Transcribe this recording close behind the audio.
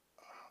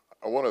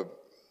I want to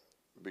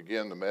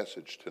begin the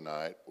message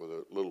tonight with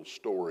a little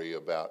story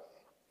about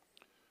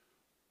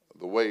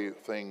the way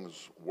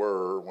things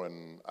were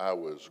when I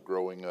was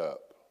growing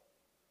up.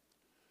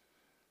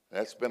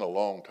 That's been a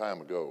long time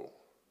ago,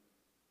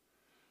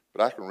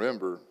 but I can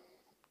remember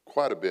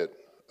quite a bit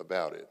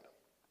about it.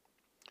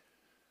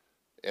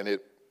 And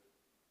it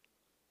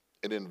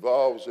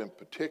involves in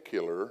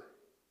particular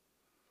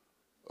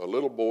a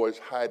little boy's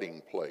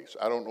hiding place.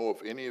 I don't know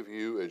if any of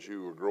you, as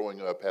you were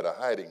growing up, had a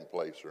hiding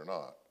place or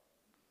not,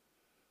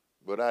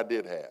 but I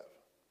did have.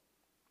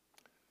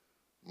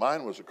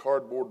 Mine was a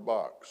cardboard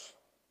box,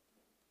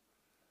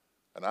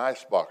 an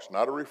ice box,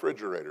 not a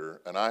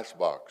refrigerator, an ice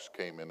box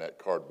came in that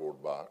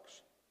cardboard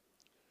box.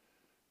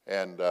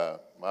 And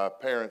my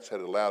parents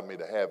had allowed me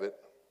to have it,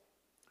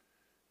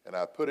 and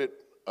I put it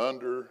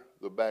under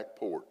the back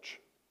porch.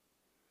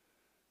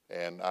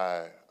 And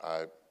I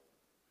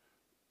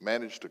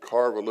managed to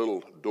carve a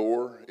little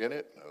door in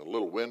it, a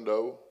little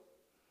window,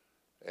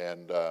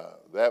 and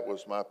that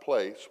was my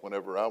place.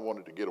 Whenever I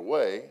wanted to get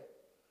away,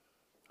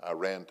 I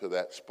ran to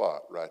that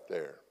spot right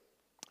there.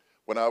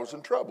 When I was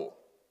in trouble,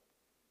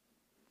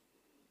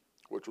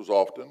 which was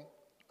often,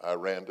 I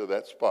ran to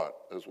that spot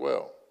as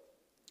well.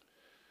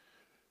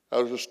 Now,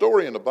 there's a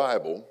story in the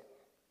Bible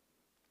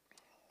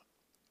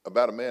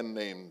about a man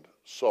named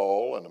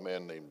Saul and a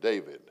man named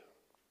David.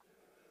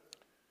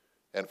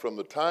 And from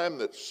the time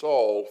that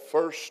Saul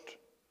first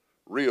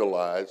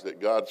realized that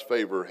God's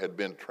favor had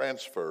been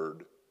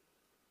transferred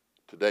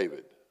to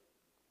David,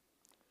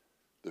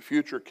 the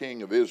future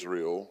king of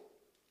Israel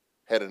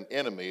had an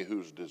enemy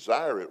whose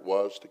desire it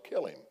was to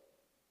kill him.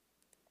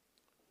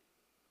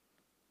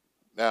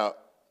 Now,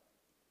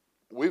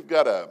 we've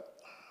got a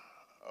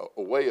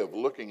way of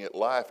looking at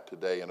life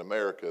today in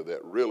America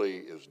that really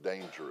is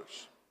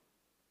dangerous.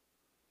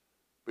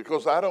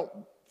 Because I don't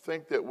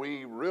think that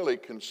we really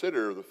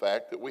consider the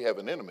fact that we have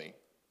an enemy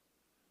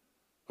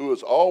who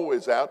is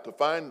always out to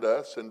find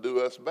us and do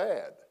us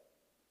bad.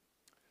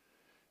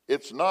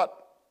 It's not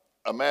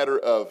a matter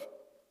of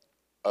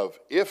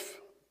if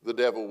the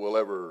devil will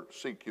ever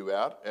seek you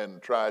out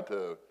and try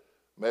to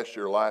mess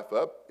your life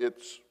up.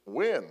 It's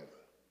when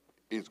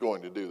he's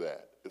going to do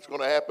that. It's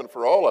going to happen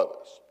for all of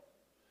us.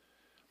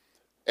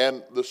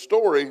 And the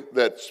story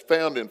that's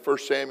found in 1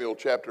 Samuel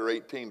chapter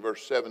 18,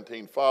 verse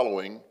 17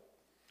 following,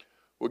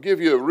 will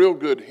give you a real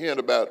good hint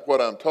about what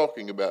I'm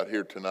talking about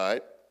here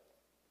tonight.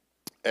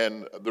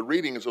 And the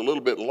reading is a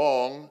little bit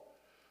long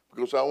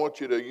because I want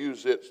you to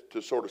use it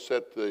to sort of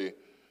set the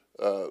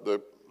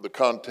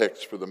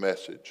context for the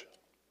message.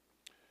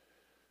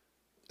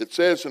 It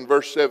says in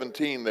verse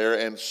 17 there,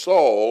 "And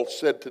Saul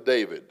said to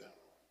David,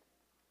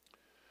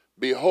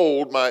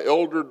 Behold, my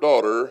elder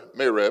daughter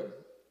Merab,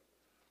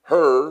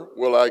 her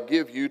will I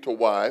give you to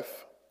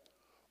wife.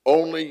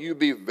 Only you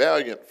be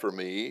valiant for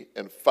me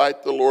and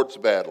fight the Lord's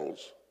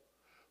battles.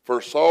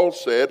 For Saul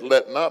said,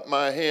 Let not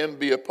my hand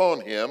be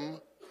upon him,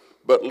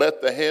 but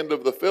let the hand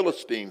of the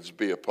Philistines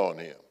be upon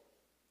him."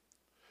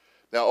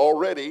 Now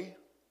already,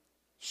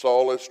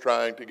 Saul is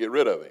trying to get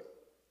rid of him.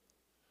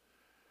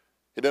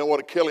 He didn't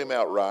want to kill him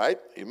outright.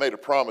 He made a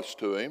promise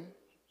to him,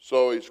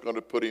 so he's going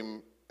to put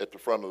him at the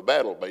front of the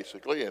battle,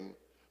 basically, and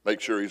make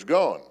sure he's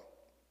gone.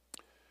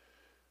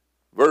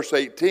 Verse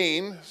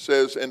 18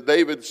 says, "And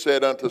David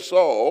said unto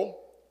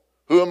Saul,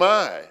 Who am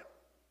I?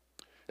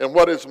 And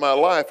what is my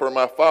life or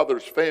my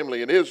father's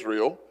family in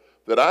Israel,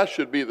 that I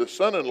should be the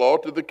son-in-law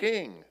to the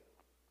king?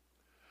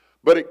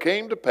 But it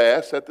came to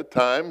pass at the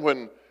time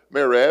when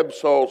Merab,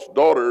 Saul's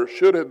daughter,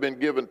 should have been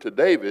given to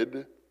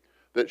David,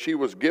 that she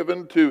was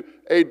given to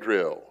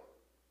Adriel,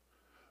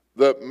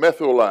 the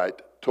Metholite,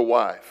 to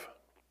wife.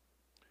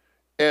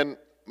 And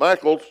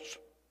Michael,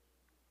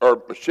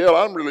 or Michelle,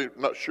 I'm really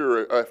not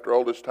sure after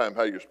all this time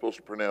how you're supposed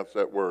to pronounce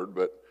that word,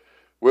 but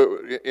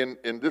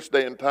in this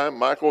day and time,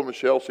 Michael and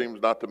Michelle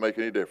seems not to make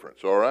any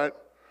difference, all right?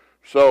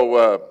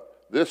 So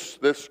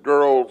this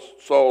girl,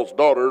 Saul's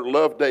daughter,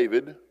 loved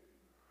David,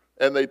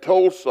 and they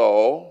told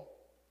Saul,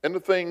 and the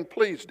thing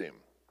pleased him.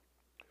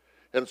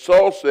 And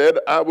Saul said,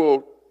 I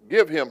will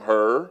give him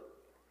her,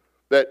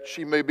 that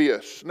she may be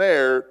a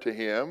snare to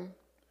him,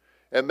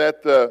 and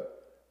that the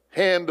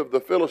hand of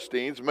the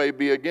Philistines may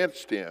be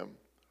against him.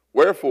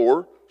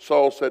 Wherefore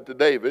Saul said to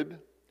David,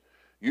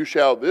 You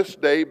shall this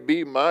day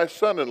be my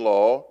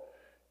son-in-law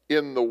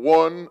in the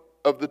one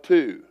of the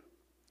two.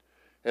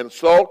 And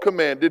Saul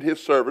commanded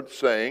his servants,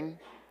 saying,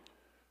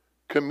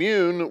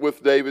 Commune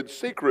with David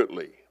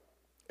secretly,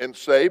 and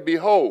say,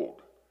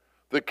 Behold,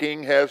 the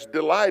king has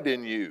delight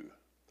in you,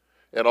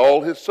 and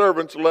all his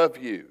servants love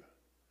you.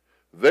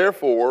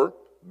 Therefore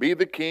be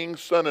the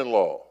king's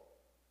son-in-law.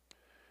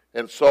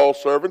 And Saul's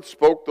servants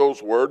spoke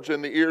those words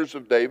in the ears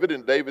of David,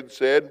 and David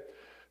said,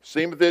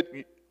 Seemeth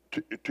it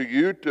to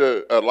you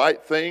a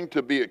light thing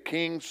to be a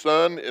king's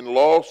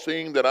son-in-law,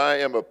 seeing that I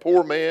am a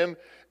poor man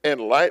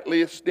and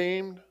lightly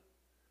esteemed?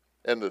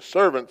 And the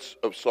servants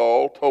of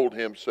Saul told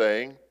him,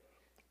 saying,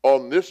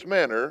 On this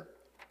manner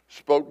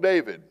spoke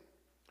David.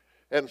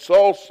 And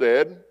Saul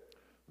said,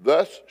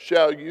 Thus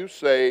shall you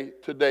say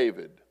to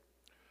David,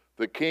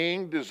 the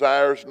king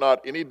desires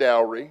not any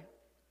dowry,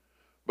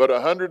 but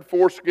 100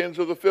 foreskins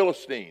of the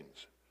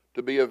Philistines,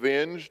 to be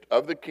avenged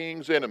of the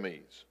king's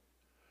enemies.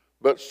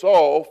 But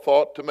Saul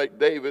thought to make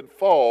David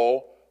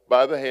fall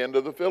by the hand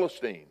of the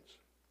Philistines.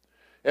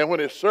 And when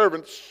his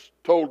servants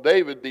told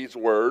David these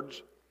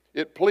words,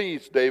 it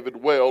pleased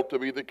David well to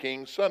be the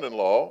king's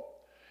son-in-law,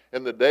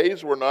 and the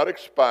days were not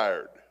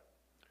expired.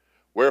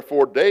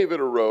 Wherefore David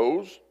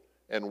arose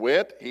and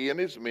went, he and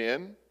his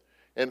men,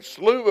 and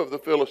slew of the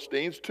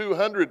Philistines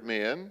 200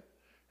 men,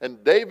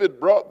 and David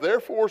brought their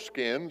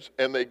foreskins,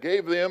 and they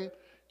gave them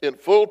in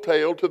full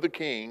tale to the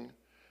king,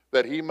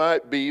 that he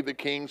might be the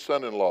king's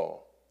son-in-law.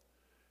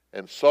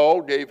 And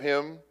Saul gave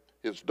him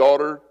his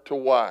daughter to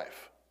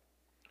wife.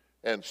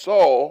 And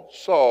Saul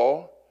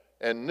saw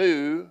and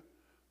knew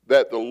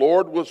that the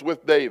Lord was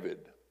with David,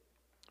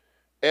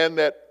 and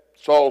that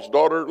Saul's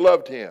daughter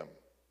loved him.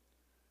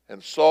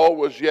 And Saul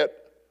was yet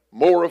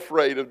more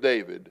afraid of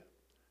David,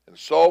 and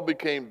Saul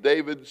became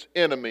David's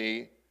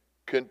enemy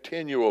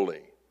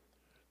continually.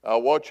 I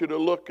want you to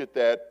look at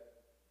that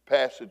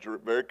passage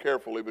very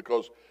carefully,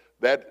 because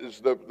that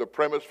is the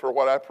premise for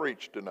what I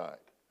preached tonight.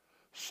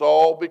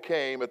 Saul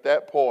became, at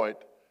that point,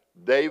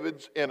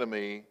 David's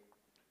enemy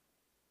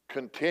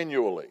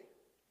continually.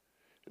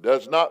 It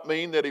does not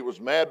mean that he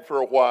was mad for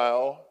a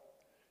while.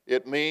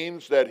 It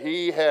means that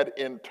he had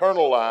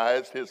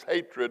internalized his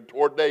hatred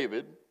toward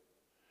David,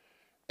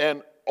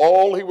 and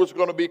all he was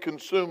going to be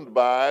consumed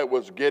by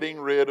was getting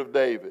rid of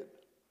David.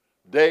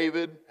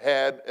 David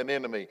had an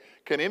enemy.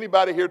 Can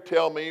anybody here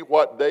tell me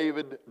what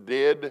David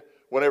did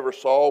whenever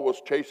Saul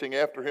was chasing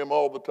after him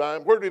all the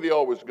time? Where did he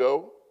always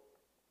go?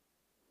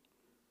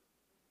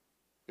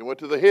 He went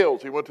to the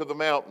hills. He went to the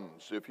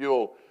mountains. If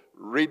you'll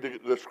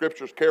read the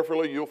scriptures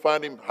carefully, you'll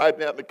find him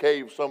hiding out in a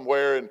cave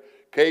somewhere, and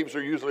caves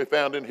are usually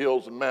found in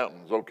hills and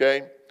mountains,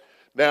 okay?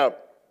 Now,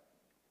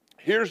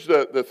 here's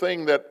the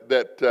thing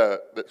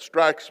that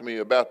strikes me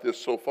about this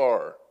so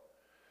far.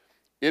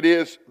 It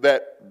is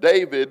that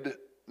David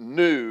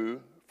knew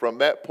from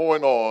that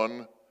point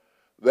on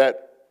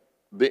that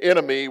the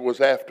enemy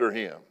was after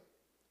him.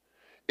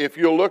 If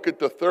you'll look at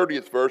the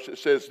 30th verse, it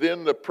says,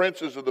 Then the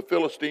princes of the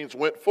Philistines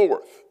went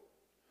forth.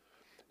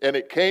 And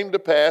it came to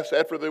pass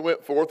after they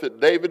went forth that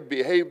David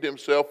behaved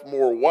himself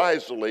more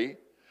wisely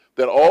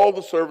than all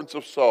the servants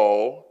of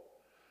Saul,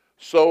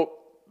 so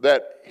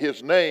that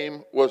his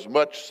name was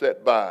much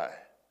set by,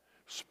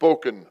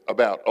 spoken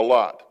about a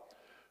lot.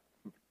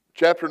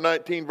 Chapter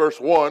 19, verse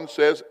 1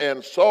 says,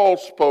 And Saul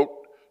spoke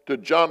to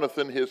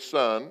Jonathan his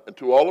son and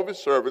to all of his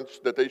servants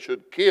that they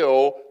should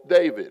kill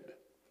David.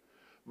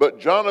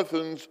 But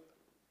Saul's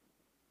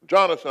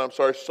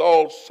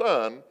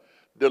son,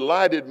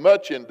 delighted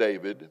much in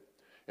David.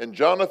 And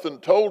Jonathan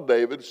told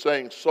David,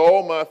 saying,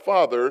 Saul my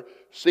father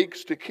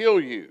seeks to kill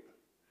you.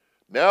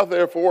 Now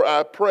therefore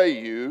I pray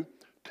you,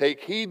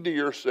 take heed to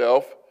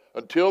yourself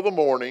until the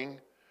morning,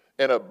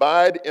 and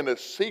abide in a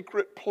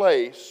secret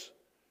place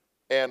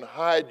and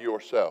hide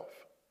yourself.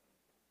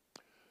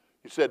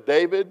 He said,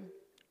 David,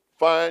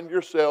 find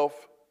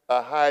yourself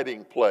a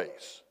hiding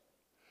place.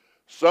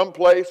 Some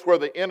place where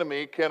the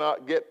enemy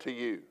cannot get to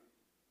you.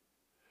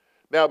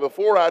 Now,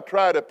 before I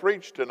try to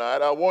preach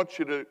tonight, I want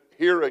you to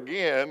hear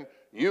again,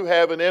 you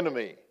have an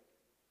enemy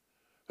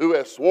who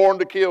has sworn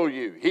to kill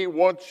you. He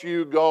wants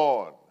you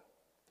gone.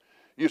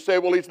 You say,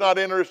 well, he's not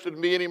interested in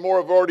me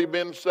anymore. I've already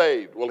been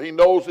saved. Well, he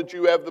knows that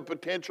you have the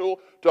potential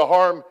to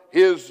harm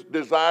his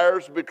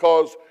desires,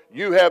 because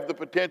you have the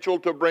potential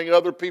to bring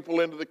other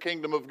people into the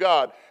kingdom of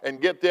God and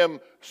get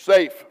them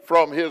safe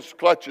from his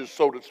clutches,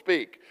 so to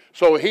speak.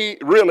 So he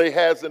really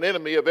has an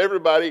enemy of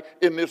everybody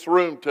in this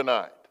room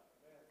tonight.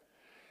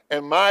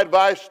 And my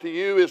advice to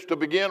you is to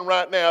begin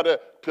right now to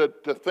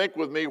think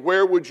with me,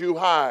 where would you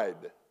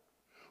hide?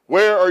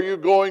 Where are you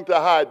going to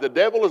hide? The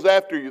devil is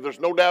after you. There's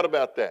no doubt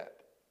about that.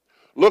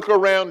 Look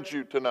around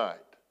you tonight.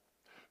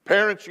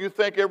 Parents, you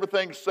think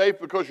everything's safe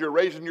because you're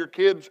raising your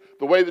kids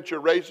the way that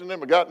you're raising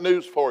them? I got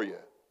news for you.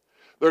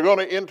 They're going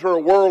to enter a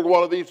world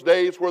one of these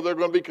days where they're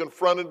going to be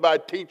confronted by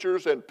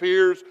teachers and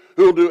peers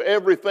who will do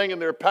everything in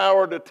their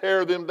power to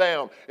tear them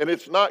down. And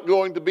it's not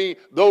going to be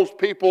those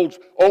people's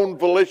own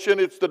volition.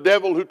 It's the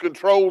devil who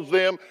controls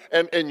them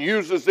and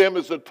uses them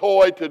as a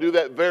toy to do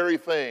that very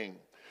thing.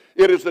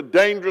 It is a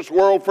dangerous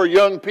world for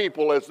young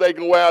people as they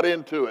go out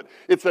into it.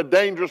 It's a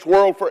dangerous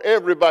world for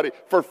everybody,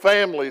 for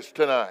families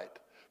tonight.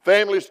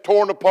 Families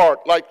torn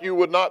apart like you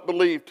would not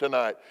believe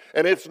tonight.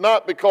 And it's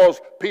not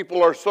because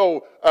people are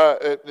so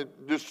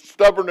just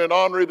stubborn and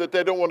ornery that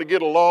they don't want to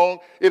get along.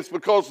 It's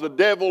because the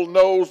devil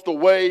knows the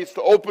ways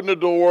to open the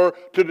door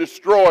to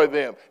destroy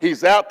them.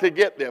 He's out to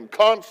get them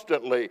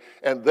constantly.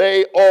 And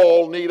they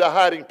all need a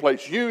hiding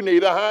place. You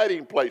need a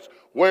hiding place.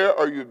 Where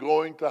are you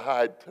going to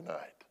hide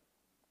tonight?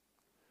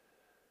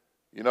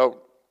 You know,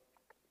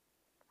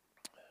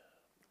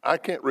 I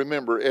can't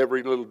remember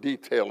every little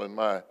detail in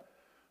my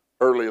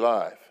early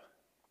life.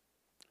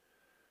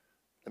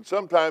 And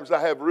sometimes I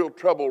have real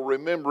trouble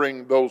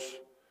remembering those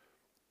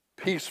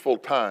peaceful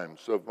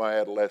times of my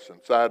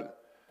adolescence. I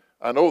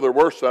I know there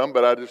were some,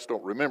 but I just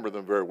don't remember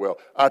them very well.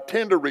 I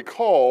tend to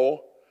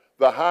recall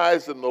the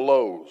highs and the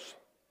lows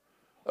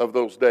of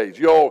those days.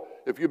 Y'all,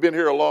 if you've been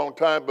here a long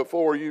time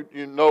before, you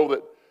know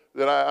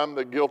that I'm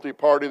the guilty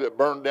party that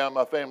burned down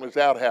my family's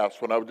outhouse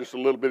when I was just a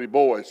little bitty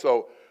boy.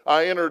 So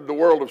I entered the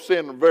world of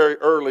sin very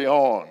early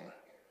on.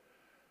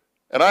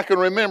 And I can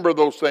remember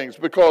those things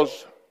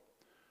because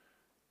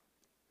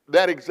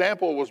that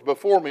example was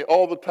before me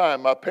all the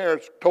time. My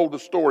parents told the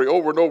story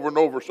over and over and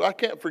over, so I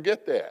can't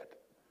forget that.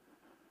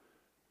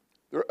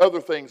 There are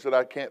other things that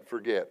I can't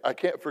forget. I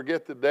can't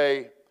forget the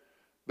day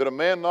that a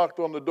man knocked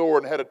on the door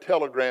and had a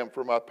telegram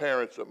for my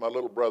parents that my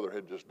little brother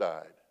had just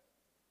died.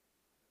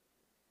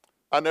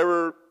 I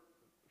never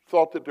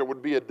thought that there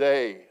would be a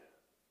day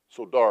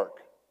so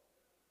dark,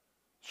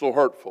 so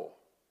hurtful,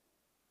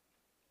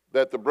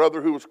 that the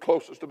brother who was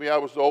closest to me, I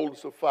was the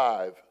oldest of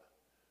 5,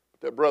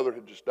 but that brother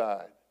had just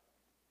died.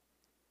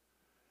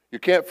 You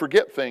can't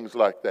forget things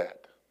like that.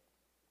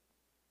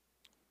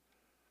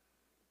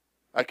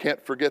 I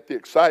can't forget the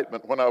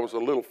excitement when I was a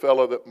little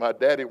fella that my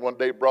daddy one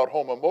day brought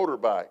home a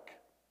motorbike.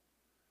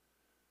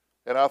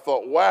 And I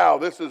thought, wow,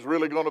 this is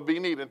really going to be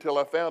neat, until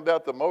I found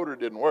out the motor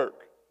didn't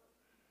work.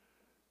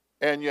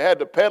 And you had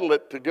to pedal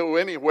it to go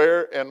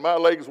anywhere, and my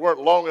legs weren't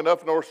long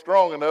enough nor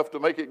strong enough to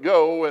make it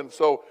go. And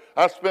so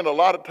I spent a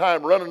lot of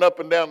time running up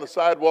and down the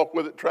sidewalk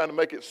with it, trying to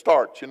make it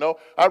start, you know.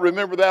 I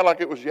remember that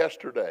like it was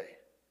yesterday.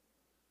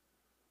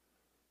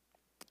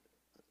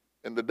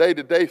 And the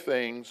day-to-day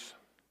things,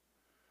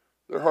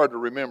 they're hard to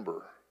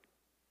remember.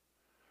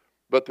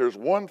 But there's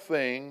one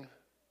thing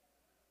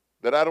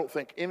that I don't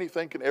think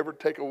anything can ever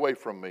take away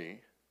from me,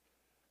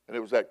 and it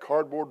was that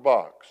cardboard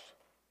box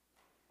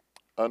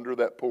under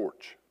that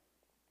porch.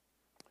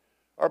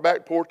 Our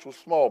back porch was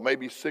small,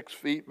 maybe 6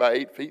 feet by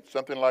 8 feet,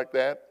 something like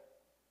that.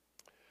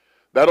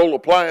 That old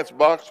appliance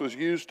box was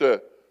used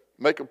to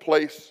make a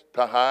place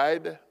to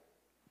hide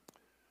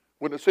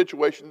when the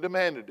situation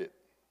demanded it.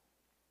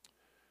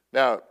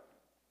 Now,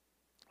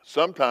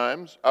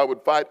 sometimes I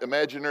would fight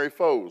imaginary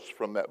foes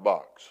from that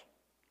box.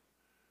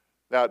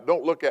 Now,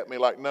 don't look at me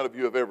like none of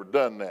you have ever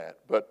done that,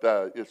 but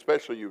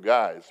especially you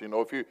guys. You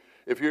know,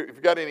 if you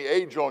got any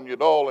age on you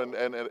at all, and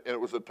it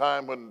was a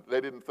time when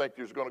they didn't think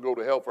you was going to go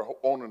to hell for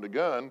owning a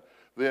gun,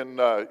 then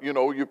you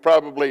know, you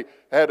probably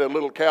had a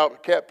little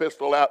cat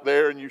pistol out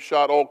there, and you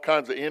shot all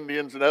kinds of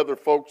Indians and other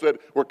folks that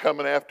were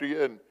coming after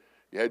you, and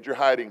you had your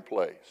hiding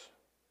place.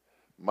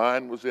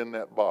 Mine was in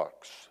that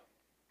box.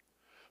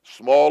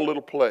 Small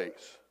little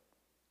place.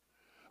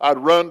 I'd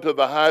run to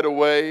the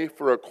hideaway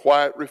for a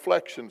quiet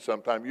reflection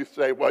sometime. You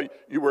say, well,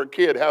 you were a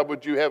kid. How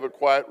would you have a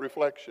quiet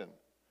reflection?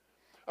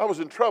 I was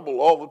in trouble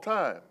all the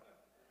time.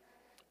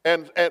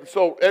 And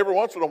so every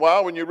once in a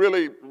while, when you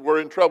really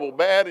were in trouble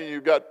bad and you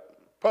got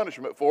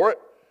punishment for it,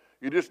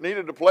 you just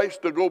needed a place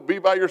to go be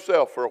by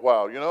yourself for a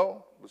while, you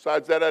know.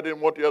 Besides that, I didn't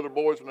want the other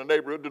boys in the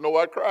neighborhood to know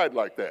I cried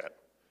like that.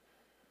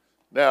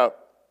 Now,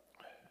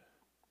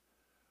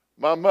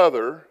 my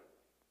mother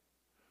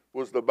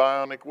was the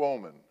bionic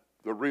woman,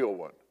 the real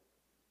one.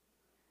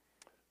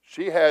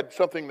 She had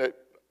something that,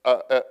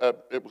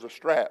 it was a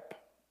strap.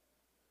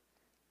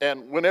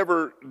 And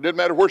whenever, it didn't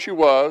matter where she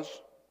was,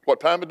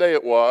 what time of day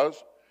it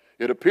was,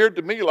 it appeared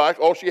to me like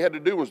all she had to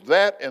do was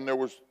that, and there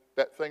was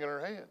that thing in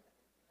her hand.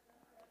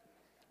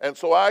 And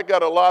so I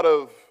got a lot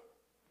of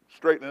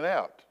straightening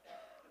out.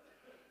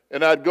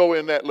 And I'd go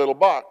in that little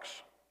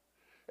box.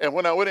 And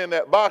when I went in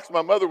that box,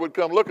 my mother would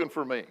come looking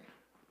for me.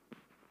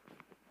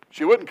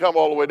 She wouldn't come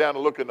all the way down to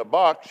look in the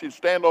box. She'd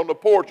stand on the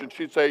porch and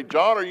she'd say,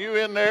 John, are you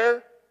in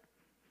there?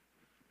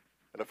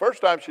 And the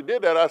first time she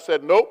did that, I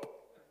said, nope.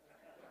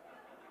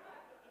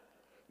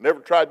 Never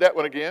tried that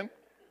one again.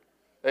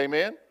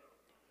 Amen.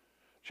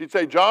 She'd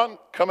say, John,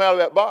 come out of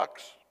that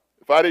box.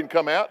 If I didn't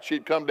come out,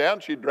 she'd come down,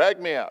 she'd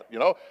drag me out. You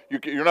know,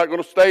 you're not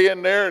going to stay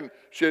in there. And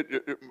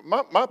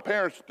my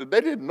parents,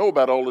 they didn't know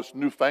about all this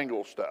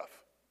newfangled stuff.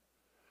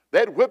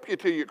 They'd whip you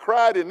till you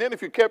cried, and then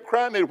if you kept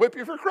crying, they'd whip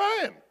you for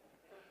crying.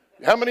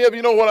 How many of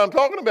you know what I'm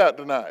talking about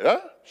tonight?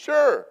 Huh?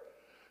 Sure.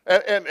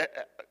 And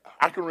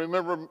I can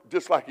remember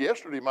just like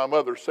yesterday, my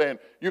mother saying,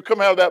 you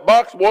come out of that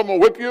box, boy, I'm going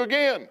to whip you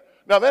again.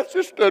 Now, that's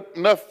just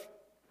enough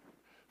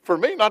for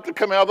me not to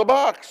come out of the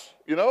box,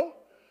 you know.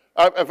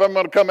 If I'm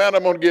going to come out,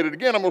 I'm going to get it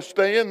again. I'm going to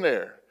stay in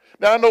there.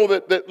 Now, I know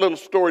that that little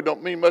story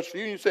don't mean much to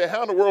you. You say,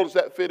 how in the world does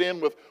that fit in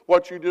with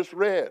what you just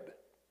read?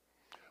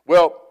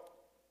 Well,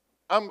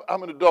 I'm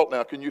an adult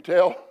now. Can you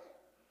tell?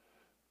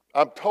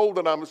 I'm told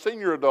that I'm a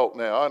senior adult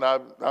now, and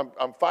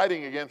I'm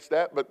fighting against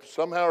that, but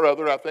somehow or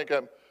other, I think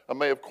I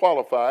may have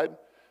qualified.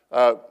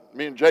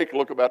 Me and Jake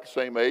look about the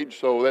same age,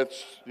 so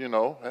that's, you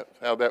know, that's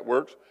how that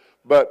works.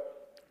 But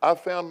I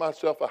found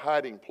myself a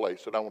hiding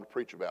place that I want to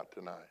preach about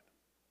tonight.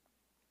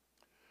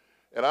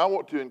 And I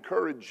want to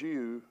encourage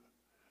you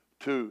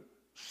to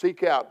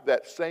seek out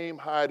that same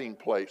hiding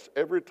place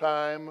every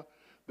time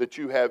that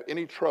you have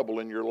any trouble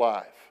in your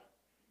life.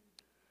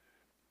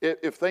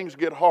 If things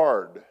get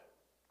hard,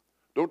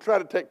 don't try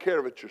to take care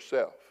of it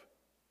yourself.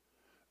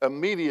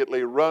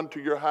 Immediately run to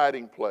your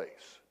hiding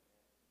place.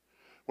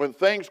 When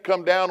things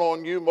come down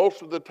on you,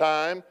 most of the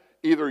time,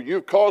 either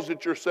you've caused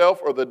it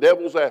yourself or the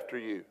devil's after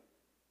you.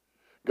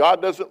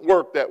 God doesn't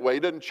work that way. He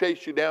doesn't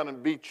chase you down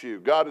and beat you.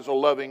 God is a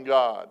loving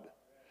God.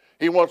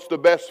 He wants the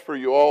best for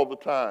you all the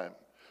time.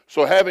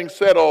 So having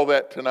said all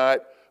that tonight,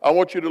 I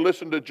want you to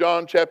listen to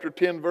John chapter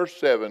 10, verse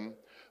 7.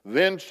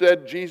 Then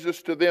said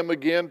Jesus to them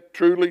again,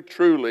 truly,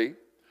 truly,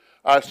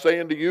 I say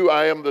unto you,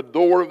 I am the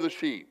door of the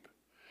sheep.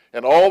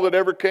 And all that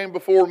ever came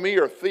before me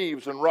are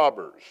thieves and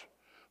robbers.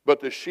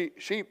 But the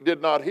sheep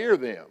did not hear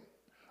them.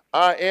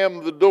 I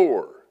am the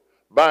door.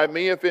 By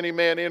me, if any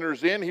man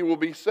enters in, he will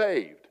be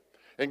saved,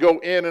 and go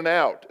in and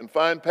out, and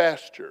find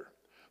pasture.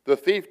 The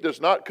thief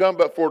does not come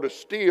but for to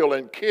steal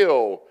and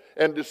kill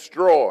and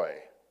destroy.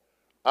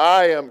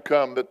 I am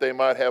come that they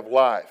might have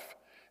life,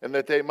 and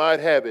that they might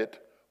have it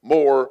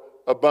more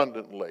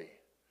abundantly.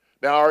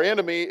 Now our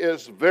enemy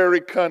is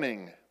very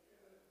cunning,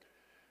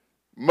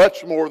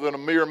 much more than a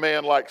mere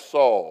man like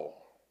Saul.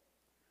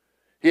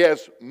 He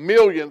has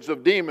millions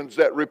of demons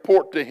that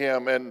report to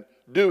him and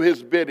do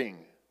his bidding.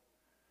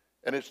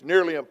 And it's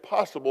nearly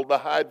impossible to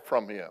hide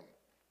from him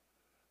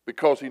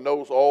because he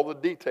knows all the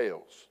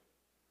details.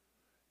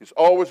 He's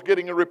always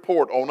getting a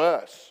report on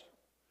us.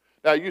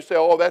 Now you say,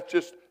 oh, that's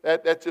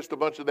just a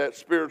bunch of that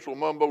spiritual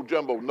mumbo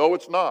jumbo. No,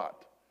 it's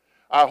not.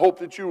 I hope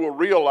that you will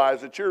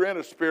realize that you're in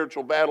a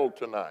spiritual battle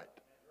tonight.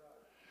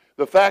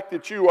 The fact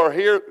that you are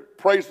here,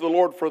 praise the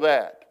Lord for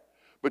that.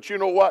 But you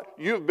know what?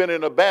 You've been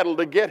in a battle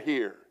to get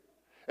here.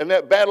 And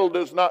that battle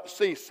does not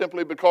cease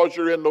simply because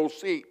you're in those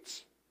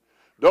seats.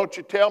 Don't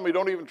you tell me,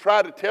 don't even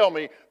try to tell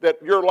me that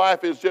your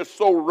life is just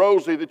so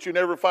rosy that you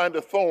never find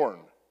a thorn.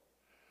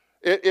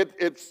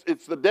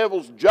 It's the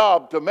devil's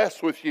job to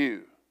mess with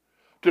you,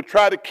 to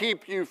try to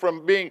keep you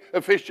from being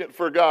efficient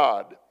for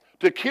God,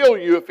 to kill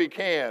you if he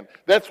can.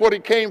 That's what he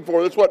came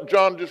for. That's what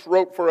John just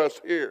wrote for us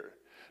here.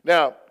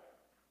 Now,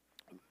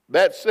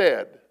 that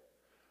said,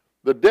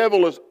 the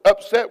devil is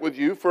upset with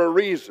you for a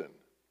reason.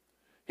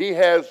 He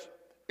has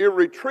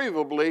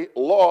irretrievably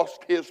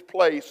lost his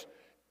place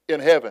in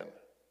heaven.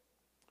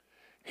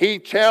 He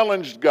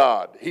challenged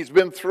God. He's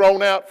been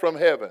thrown out from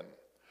heaven.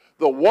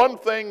 The one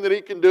thing that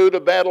he can do to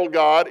battle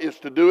God is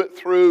to do it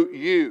through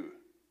you,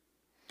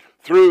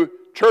 through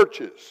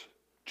churches,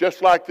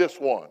 just like this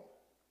one.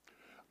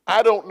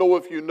 I don't know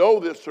if you know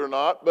this or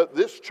not, but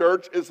this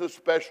church is a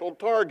special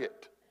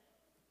target.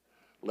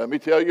 Let me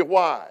tell you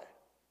why.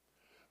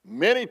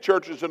 Many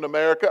churches in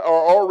America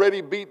are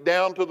already beat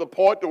down to the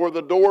point to where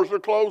the doors are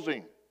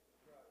closing.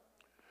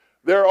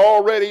 They're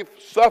already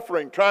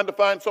suffering, trying to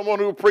find someone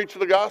who will preach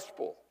the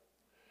gospel.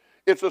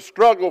 It's a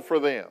struggle for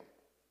them.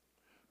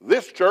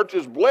 This church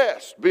is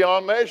blessed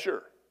beyond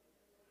measure.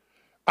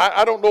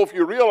 I don't know if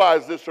you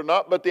realize this or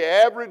not, but the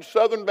average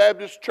Southern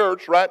Baptist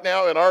church right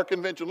now in our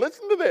convention,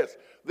 listen to this,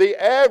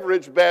 the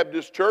average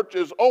Baptist church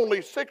is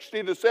only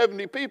 60 to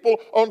 70 people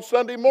on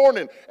Sunday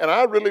morning, and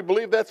I really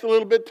believe that's a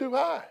little bit too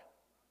high.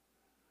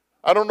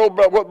 I don't know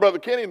about what Brother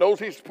Kenny knows.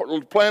 He's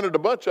planted a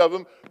bunch of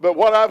them. But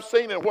what I've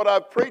seen and what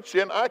I've preached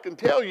in, I can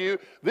tell you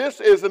this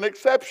is an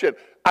exception.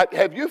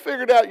 Have you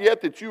figured out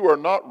yet that you are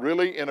not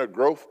really in a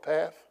growth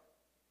path?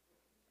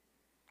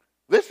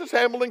 This is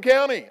Hamilton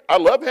County. I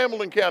love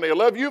Hamilton County. I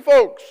love you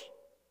folks.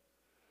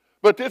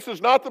 But this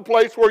is not the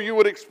place where you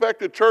would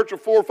expect a church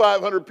of 400 or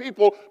 500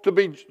 people to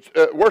be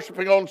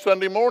worshiping on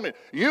Sunday morning.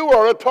 You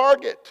are a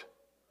target.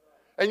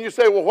 And you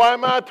say, well, why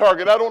am I a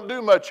target? I don't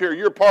do much here.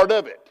 You're part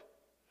of it.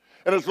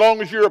 And as long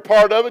as you're a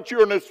part of it,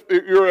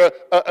 you're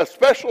a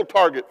special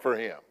target for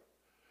him.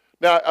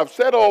 Now, I've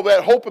said all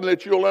that hoping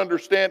that you'll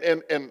understand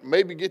and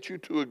maybe get you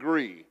to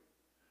agree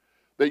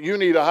that you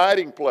need a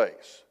hiding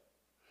place,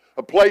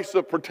 a place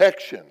of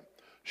protection,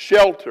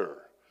 shelter,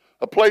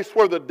 a place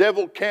where the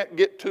devil can't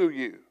get to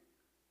you.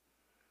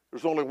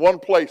 There's only one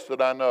place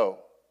that I know.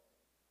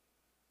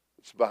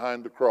 It's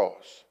behind the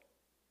cross.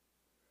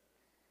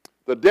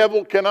 The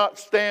devil cannot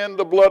stand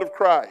the blood of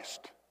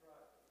Christ.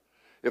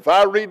 If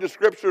I read the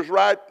scriptures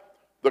right,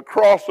 the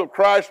cross of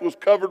Christ was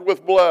covered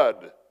with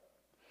blood.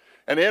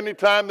 And any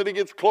time that he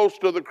gets close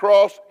to the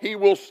cross, he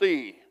will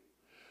see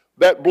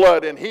that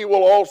blood. And he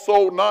will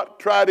also not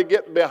try to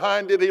get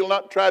behind it. He'll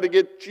not try to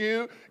get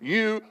you.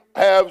 You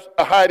have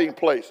a hiding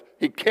place.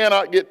 He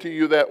cannot get to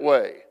you that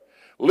way.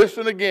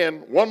 Listen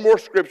again, one more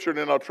scripture, and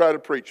then I'll try to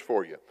preach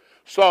for you.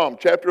 Psalm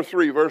chapter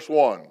 3, verse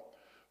 1.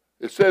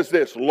 It says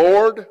this,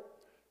 Lord,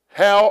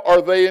 how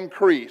are they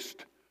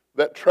increased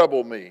that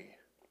trouble me?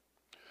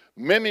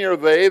 Many are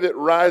they that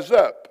rise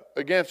up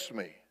against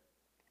me.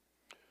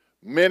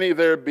 Many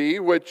there be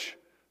which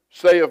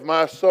say of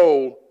my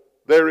soul,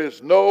 there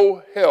is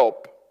no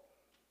help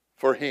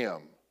for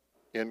him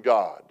in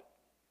God.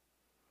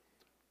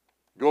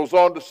 Goes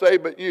on to say,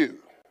 but you,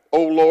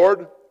 O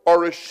Lord,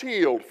 are a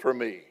shield for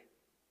me.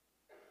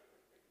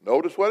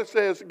 Notice what it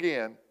says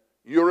again.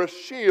 You're a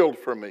shield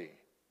for me.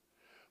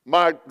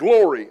 My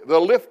glory, the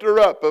lifter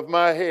up of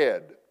my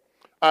head.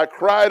 I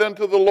cried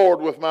unto the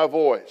Lord with my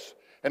voice,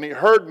 and he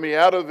heard me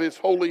out of his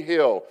holy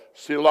hill,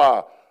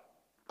 Selah.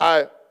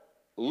 I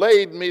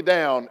laid me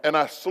down, and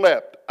I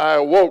slept. I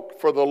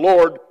awoke, for the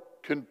Lord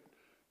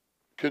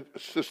could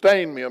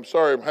sustain me. I'm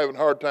sorry, I'm having a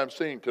hard time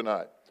seeing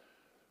tonight.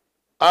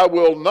 I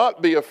will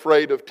not be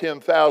afraid of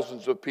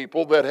 10,000s of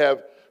people that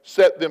have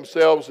set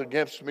themselves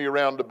against me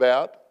round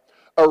about.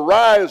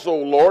 Arise, O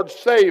Lord,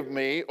 save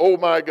me, O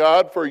my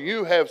God, for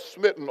you have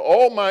smitten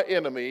all my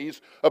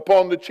enemies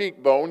upon the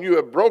cheekbone. You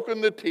have broken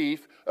the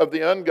teeth of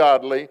the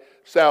ungodly.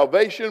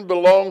 Salvation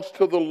belongs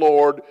to the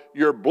Lord.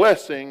 Your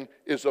blessing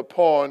is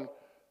upon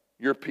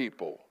your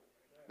people.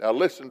 Now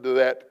listen to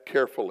that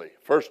carefully.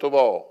 First of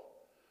all,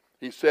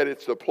 he said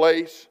it's a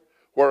place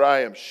where I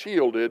am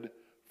shielded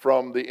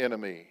from the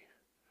enemy.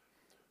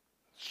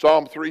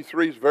 Psalm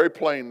 3:3 is very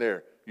plain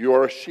there. You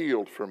are a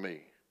shield for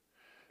me.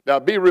 Now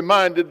be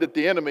reminded that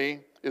the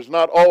enemy is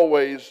not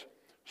always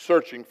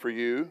searching for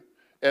you,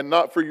 and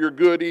not for your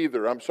good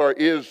either.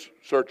 Is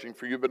searching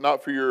for you, but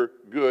not for your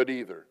good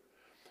either.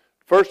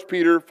 1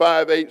 Peter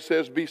 5:8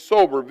 says, be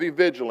sober, be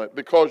vigilant,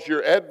 because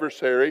your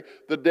adversary,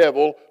 the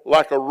devil,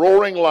 like a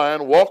roaring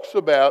lion, walks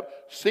about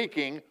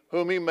seeking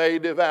whom he may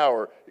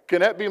devour.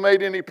 Can that be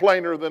made any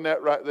plainer than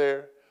that right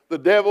there? The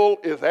devil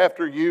is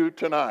after you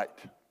tonight.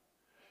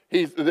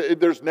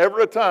 There's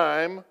never a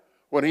time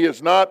when he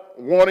is not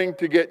wanting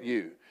to get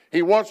you.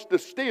 He wants to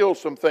steal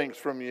some things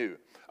from you.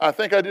 I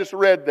think I just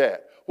read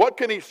that. What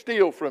can he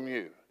steal from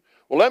you?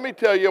 Well, let me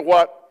tell you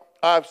what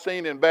I've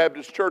seen in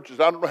Baptist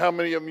churches. I don't know how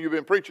many of them you've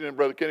been preaching in,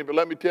 Brother Kenny, but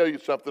let me tell you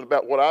something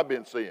about what I've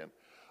been seeing.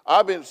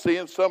 I've been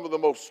seeing some of the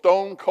most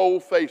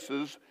stone-cold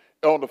faces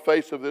on the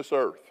face of this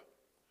earth.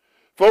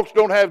 Folks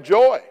don't have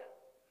joy.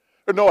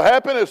 There's no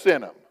happiness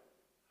in them.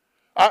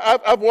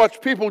 I've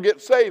watched people get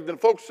saved, and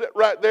folks sit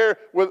right there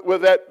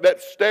with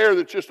that stare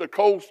that's just a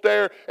cold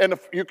stare, and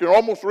you can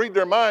almost read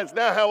their minds.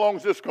 Now, how long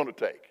is this going to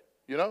take?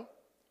 You know?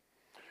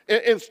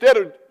 Instead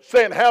of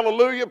saying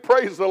hallelujah,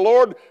 praise the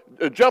Lord,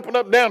 jumping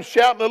up and down,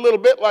 shouting a little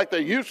bit like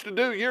they used to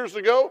do years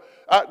ago,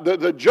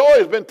 the joy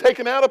has been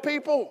taken out of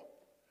people.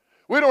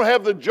 We don't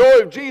have the joy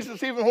of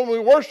Jesus even when we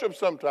worship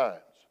sometimes.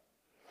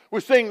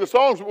 We sing the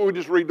songs, but we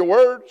just read the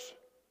words.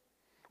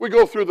 We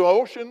go through the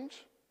motions.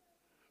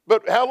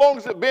 But how long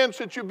has it been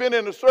since you've been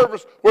in a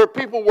service where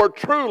people were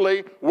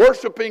truly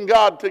worshiping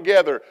God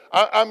together?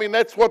 I mean,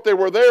 that's what they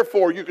were there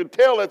for. You could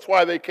tell that's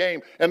why they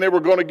came, and they were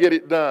going to get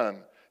it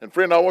done. And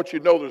friend, I want you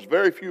to know there's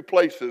very few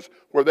places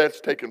where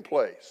that's taken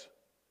place.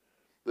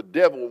 The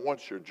devil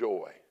wants your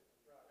joy.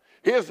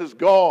 His is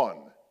gone.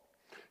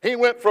 He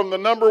went from the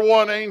number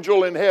one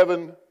angel in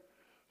heaven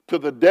to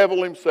the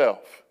devil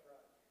himself.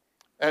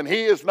 And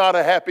he is not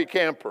a happy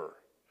camper.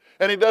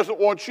 And he doesn't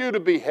want you to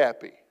be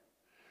happy.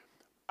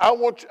 I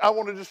want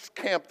to just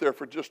camp there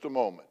for just a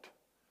moment.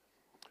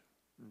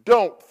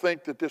 Don't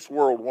think that this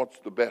world wants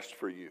the best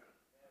for you.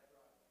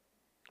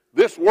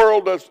 This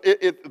world does,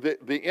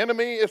 the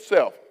enemy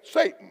itself,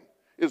 Satan,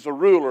 is the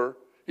ruler.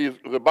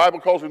 The Bible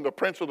calls him the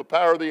prince of the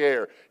power of the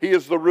air. He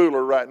is the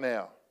ruler right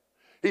now.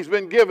 He's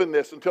been given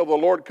this until the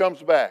Lord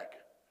comes back.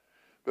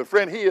 But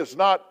friend, he is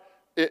not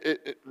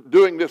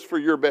doing this for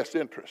your best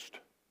interest.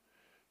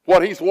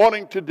 What he's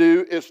wanting to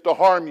do is to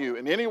harm you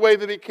in any way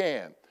that he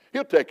can.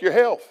 He'll take your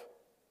health.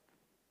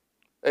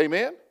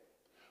 Amen?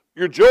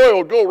 Your joy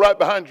will go right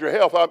behind your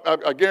health.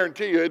 I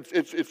guarantee you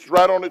it's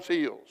right on its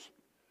heels.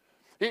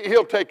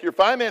 He'll take your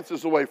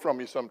finances away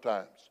from you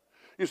sometimes.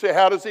 You say,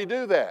 how does he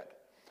do that?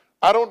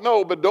 I don't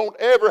know, but don't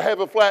ever have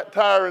a flat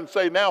tire and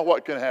say, now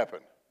what can happen?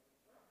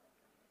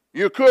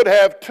 You could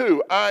have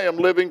two. I am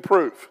living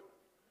proof.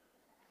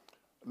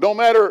 No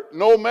matter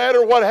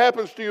what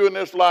happens to you in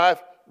this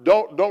life,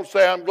 don't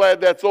say, I'm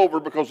glad that's over,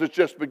 because it's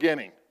just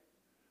beginning.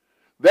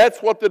 That's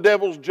what the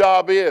devil's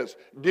job is.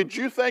 Did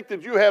you think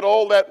that you had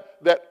all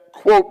that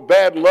quote,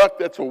 bad luck?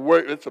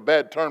 It's a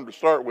bad term to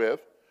start with.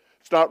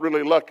 It's not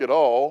really luck at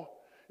all.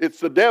 It's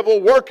the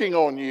devil working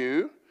on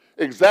you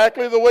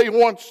exactly the way he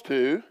wants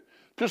to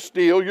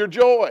steal your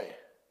joy.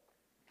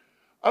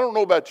 I don't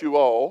know about you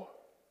all,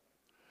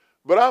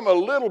 but I'm a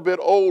little bit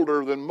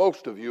older than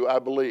most of you, I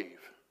believe.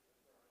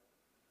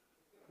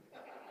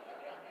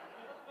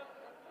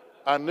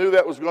 I knew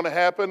that was going to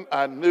happen.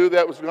 I knew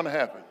that was going to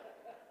happen.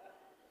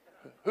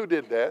 Who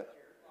did that?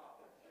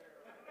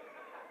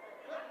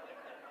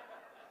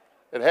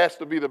 It has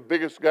to be the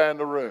biggest guy in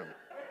the room.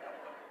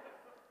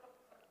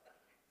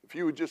 If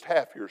you were just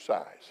half your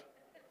size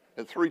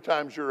and 3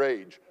 times your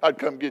age, I'd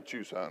come get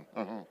you, son.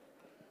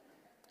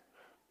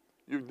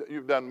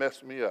 You've done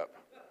messed me up.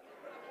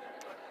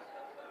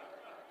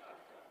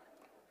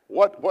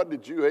 What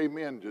did you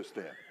amen just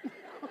then?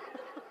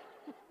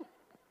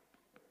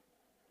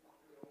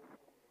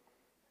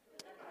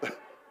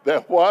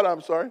 That what?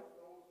 I'm sorry?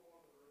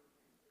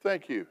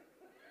 Thank you.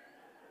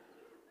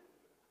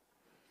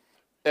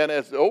 And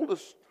as the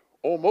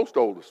almost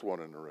oldest one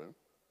in the room,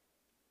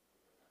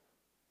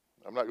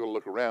 I'm not going to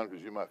look around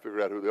because you might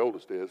figure out who the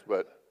oldest is,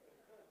 but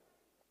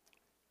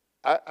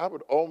I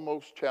would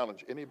almost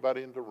challenge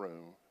anybody in the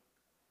room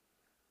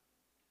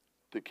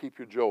to keep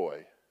your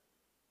joy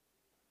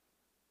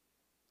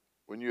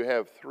when you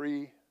have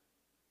 3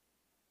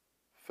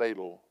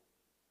 fatal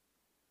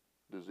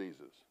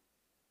diseases.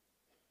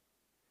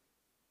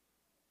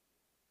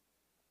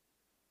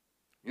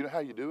 You know how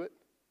you do it?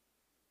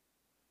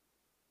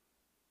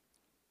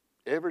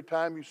 Every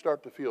time you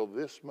start to feel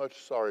this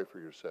much sorry for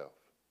yourself,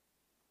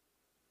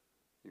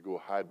 you go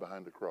hide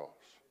behind the cross.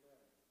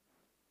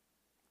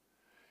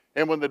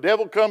 And when the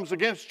devil comes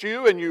against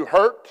you and you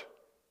hurt,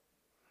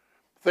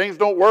 things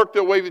don't work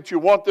the way that you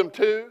want them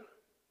to,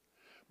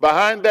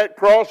 behind that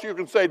cross you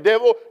can say,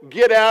 devil,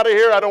 get out of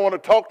here. I don't want to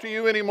talk to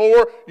you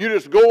anymore. You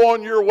just go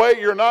on your way.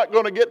 You're not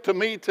going to get to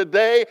me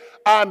today.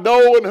 I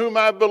know in whom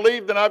I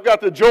believed, and I've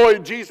got the joy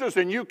of Jesus,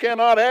 and you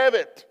cannot have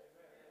it.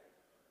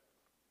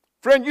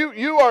 Friend,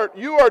 you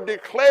are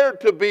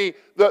declared to be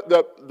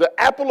the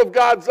apple of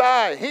God's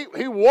eye.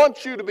 He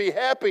wants you to be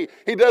happy.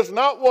 He does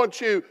not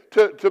want you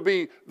to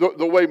be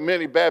the way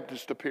many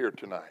Baptists appear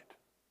tonight.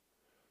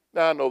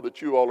 Now, I know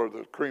that you all are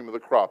the cream of the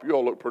crop. You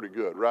all look pretty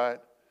good, right?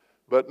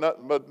 But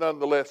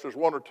nonetheless, there's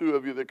one or two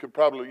of you that could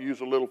probably use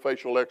a little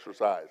facial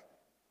exercise.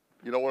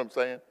 You know what I'm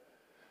saying?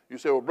 You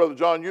say, well, Brother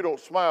John, you don't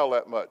smile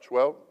that much.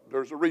 Well,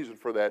 there's a reason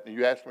for that. And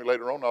you ask me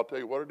later on, I'll tell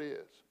you what it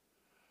is.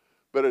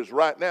 But as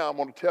right now, I'm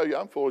going to tell you,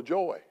 I'm full of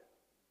joy.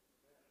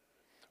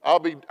 I'll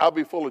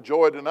be full of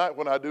joy tonight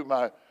when I do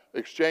my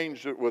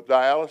exchange with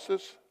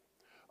dialysis.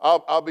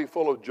 I'll be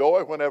full of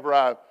joy whenever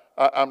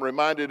I'm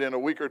reminded in a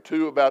week or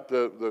two about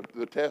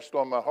the test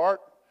on my heart.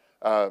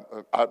 As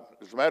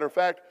a matter of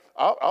fact,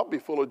 I'll be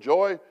full of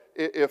joy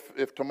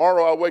if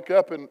tomorrow I wake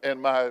up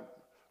and my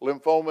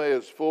lymphoma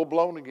is full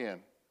blown again.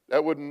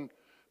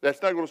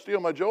 That's not going to steal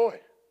my joy.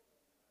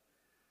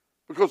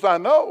 Because I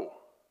know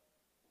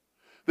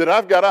that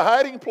I've got a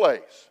hiding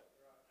place.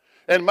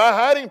 And my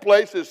hiding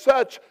place is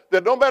such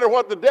that no matter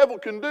what the devil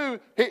can do,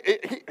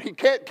 he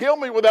can't kill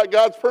me without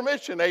God's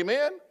permission.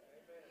 Amen?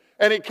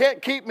 And he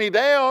can't keep me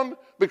down,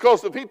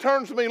 because if he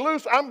turns me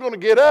loose, I'm going to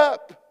get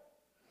up.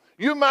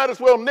 You might as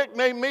well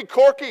nickname me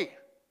Corky.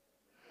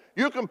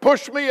 You can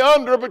push me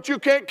under, but you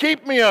can't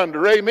keep me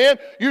under. Amen?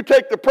 You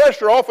take the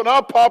pressure off and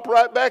I'll pop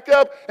right back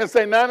up and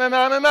say, na, na,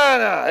 na, na, na,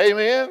 na.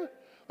 Amen?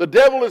 The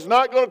devil is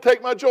not going to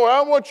take my joy.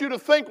 I want you to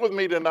think with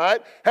me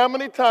tonight how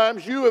many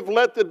times you have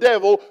let the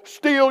devil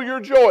steal your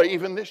joy,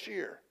 even this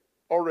year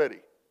already.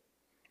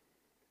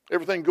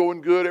 Everything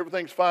going good,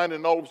 everything's fine,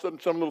 and all of a sudden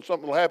some little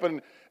something will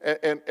happen,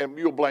 and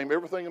you'll blame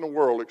everything in the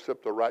world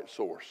except the right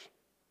source,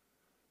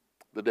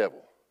 the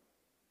devil.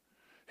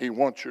 He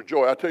wants your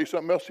joy. I'll tell you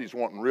something else he's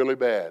wanting really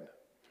bad.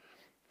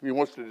 He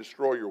wants to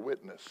destroy your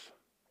witness.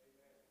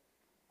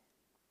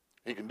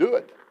 He can do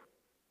it.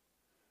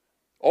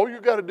 All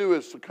you got to do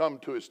is succumb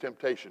to his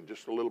temptation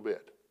just a little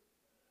bit.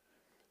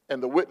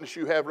 And the witness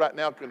you have right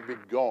now can be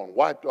gone,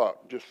 wiped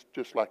out,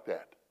 just like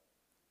that.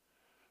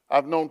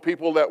 I've known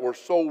people that were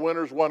soul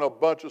winners, won a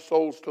bunch of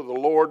souls to the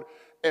Lord,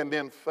 and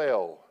then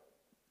fell.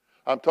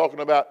 I'm talking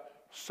about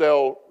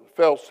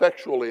fell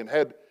sexually and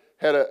had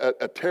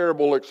a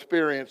terrible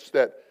experience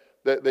that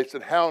they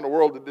said, how in the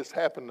world did this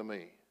happen to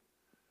me?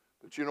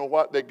 But you know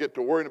what? They get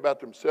to worrying about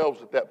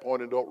themselves at that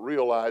point and don't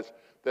realize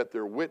that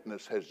their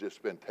witness has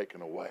just been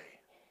taken away.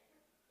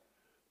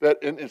 That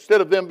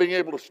instead of them being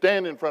able to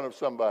stand in front of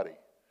somebody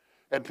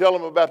and tell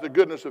them about the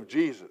goodness of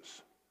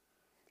Jesus,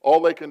 all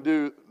they can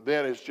do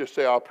then is just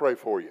say, I'll pray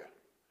for you.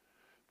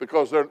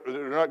 Because they're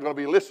not going to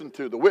be listened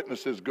to. The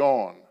witness is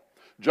gone.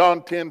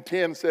 John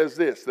 10:10 says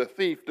this, the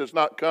thief does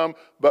not come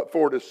but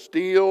for to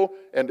steal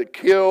and to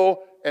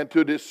kill and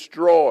to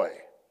destroy.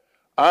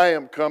 I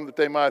am come that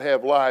they might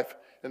have life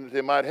and that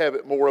they might have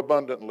it more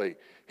abundantly.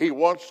 He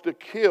wants to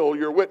kill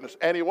your witness,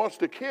 and he wants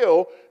to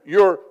kill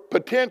your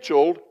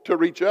potential to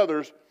reach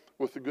others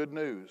with the good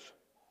news.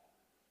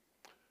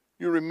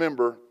 You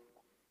remember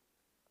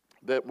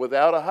that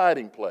without a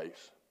hiding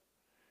place,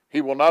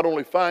 he will not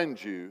only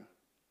find you,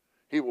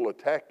 he will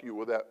attack you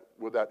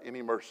without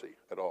any mercy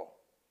at all.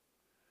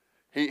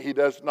 He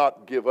does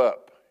not give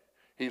up.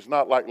 He's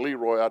not like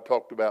Leroy I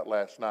talked about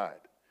last night.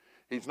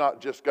 He's not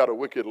just got a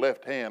wicked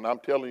left hand. I'm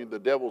telling you, the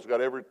devil's got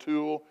every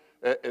tool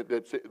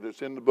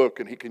that's in the book,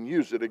 and he can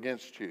use it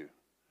against you.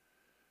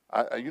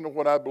 You know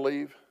what I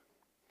believe?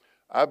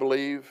 I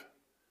believe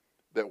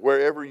that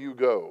wherever you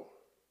go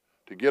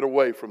to get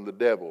away from the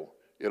devil,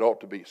 it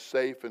ought to be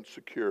safe and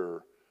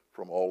secure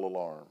from all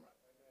alarm.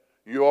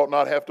 You ought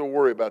not have to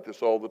worry about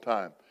this all the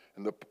time.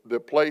 And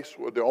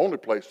the only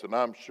place that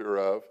I'm sure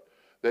of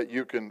that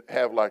you can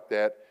have like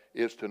that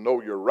is to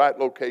know your right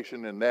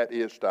location, and that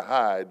is to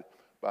hide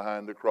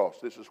behind the cross.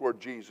 This is where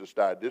Jesus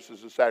died. This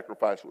is the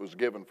sacrifice that was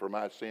given for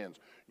my sins.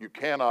 You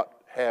cannot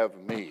have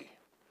me.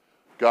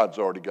 God's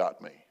already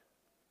got me.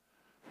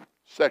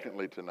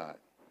 Secondly tonight,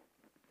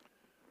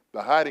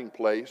 the hiding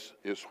place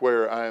is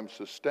where I am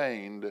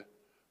sustained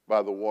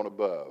by the one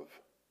above.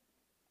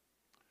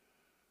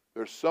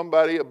 There's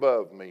somebody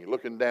above me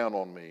looking down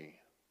on me.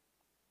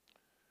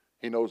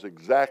 He knows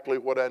exactly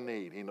what I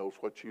need. He knows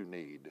what you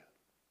need.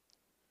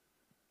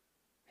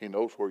 He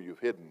knows where you've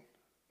hidden.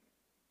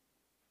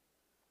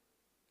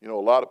 You know,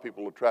 a lot of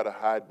people will try to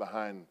hide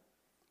behind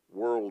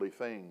worldly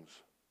things.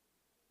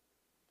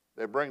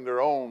 They bring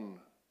their own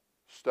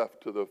stuff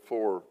to the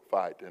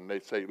fight, and they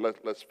say,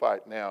 let's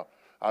fight now.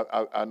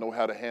 I know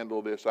how to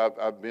handle this.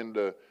 I've been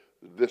to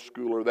this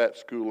school or that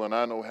school, and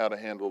I know how to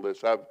handle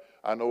this.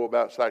 I know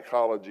about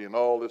psychology and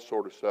all this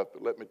sort of stuff,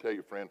 but let me tell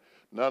you, friend,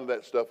 none of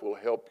that stuff will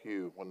help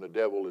you when the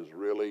devil is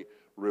really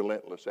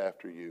relentless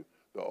after you.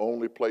 The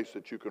only place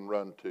that you can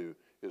run to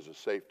is the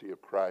safety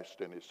of Christ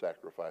and his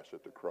sacrifice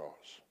at the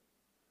cross.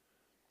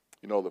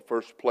 You know, the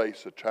first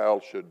place a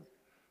child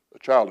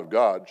of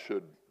God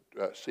should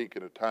seek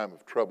in a time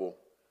of trouble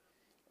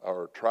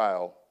or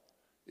trial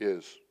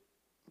is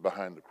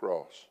behind the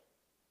cross.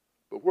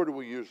 But where do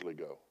we usually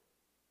go?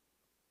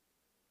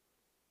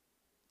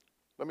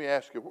 Let me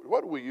ask you,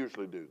 what do we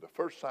usually do? The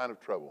first sign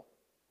of trouble,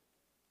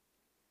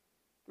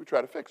 we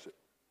try to fix it.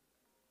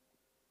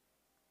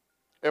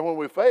 And when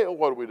we fail,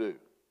 what do?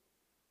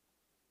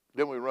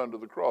 Then we run to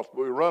the cross.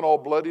 But we run all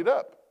bloodied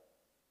up.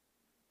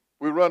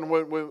 We run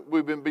when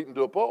we've been beaten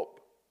to a pulp.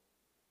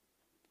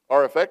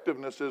 Our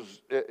effectiveness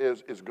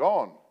is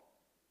gone.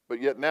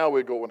 But yet now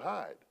we go and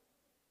hide.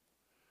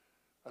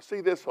 I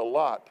see this a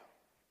lot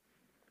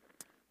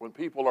when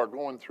people are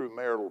going through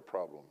marital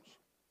problems.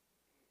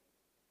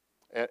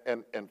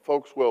 And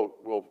folks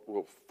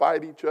will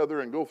fight each other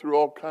and go through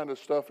all kind of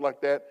stuff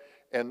like that.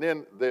 And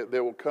then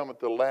they will come at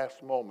the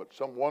last moment.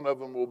 One of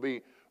them will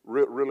be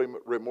really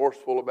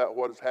remorseful about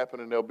what has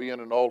happened, and they'll be in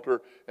an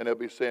altar, and they'll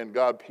be saying,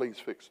 God, please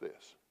fix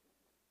this.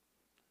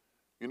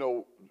 You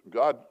know,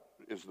 God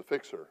is the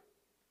fixer,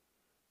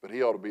 but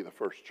he ought to be the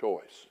first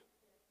choice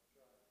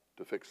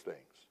to fix things.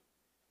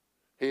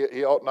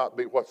 He ought not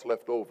be what's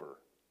left over.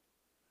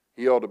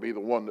 He ought to be the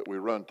one that we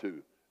run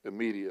to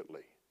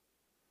immediately.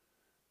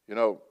 You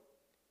know,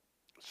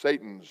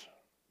 Satan's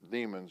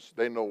demons,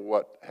 they know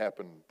what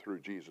happened through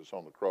Jesus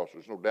on the cross.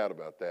 There's no doubt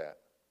about that.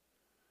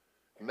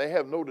 And they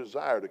have no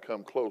desire to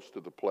come close to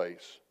the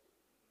place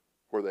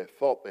where they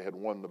thought they had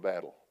won the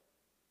battle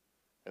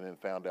and then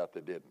found out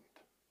they didn't.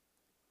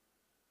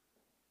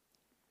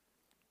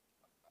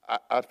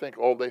 I think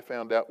all they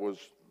found out was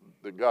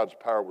that God's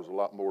power was a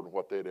lot more than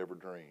what they'd ever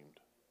dreamed.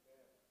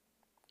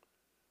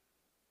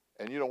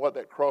 And you know what?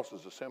 That cross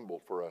is a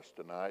symbol for us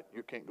tonight.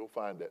 You can't go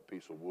find that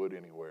piece of wood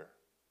anywhere.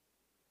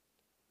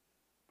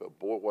 But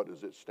boy, what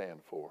does it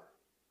stand for?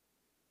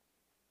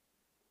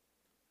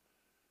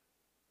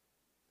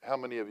 How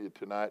many of you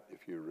tonight,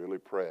 if you're really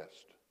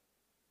pressed,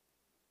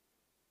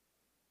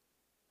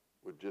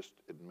 would just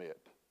admit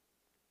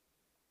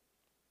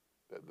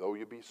that though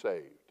you be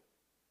saved,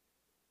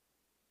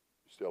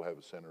 you still have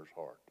a sinner's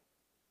heart?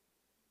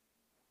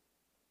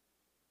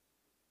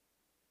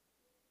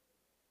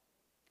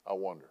 I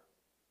wonder.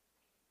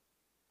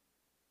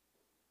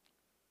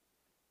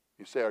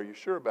 You say, are you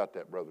sure about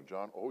that, Brother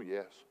John? Oh,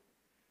 yes.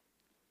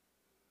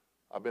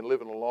 I've been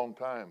living a long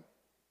time.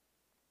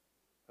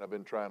 I've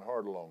been trying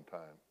hard a long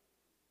time.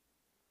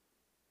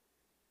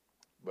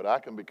 But I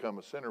can become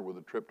a sinner with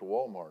a trip to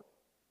Walmart.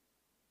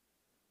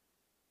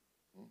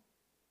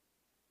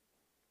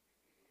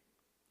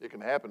 It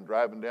can happen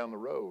driving down the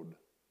road.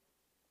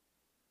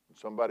 And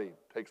somebody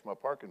takes my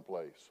parking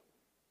place.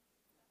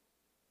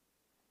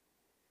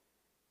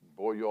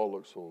 Boy, you all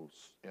look so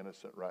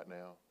innocent right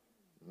now.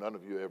 None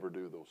of you ever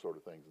do those sort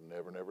of things.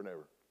 Never, never,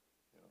 never.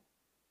 You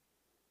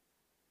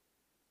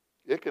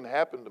know. It can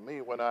happen to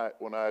me when I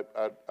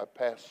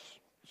pass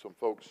some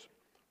folks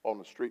on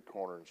the street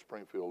corner in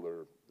Springfield that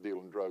are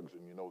dealing drugs,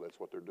 and you know that's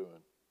what they're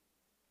doing.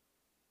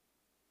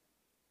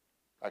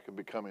 I can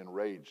become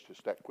enraged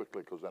just that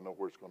quickly because I know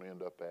where it's going to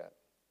end up at.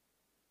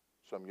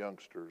 Some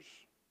youngsters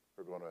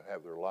are going to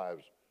have their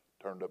lives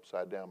turned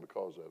upside down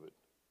because of it.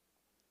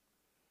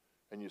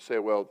 And you say,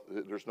 well,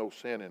 there's no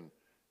sin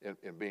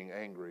in being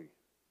angry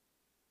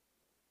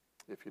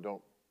if you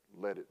don't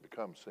let it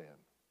become sin.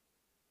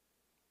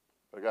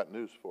 But I got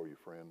news for you,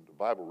 friend. The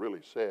Bible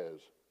really says,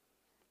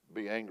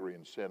 be angry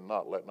and sin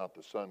not. Let not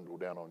the sun go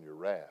down on your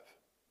wrath.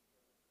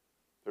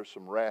 There's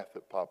some wrath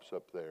that pops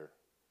up there.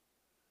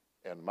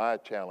 And my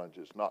challenge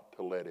is not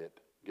to let it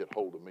get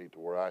hold of me to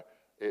where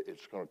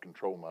it's going to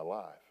control my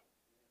life.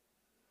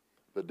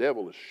 The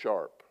devil is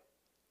sharp.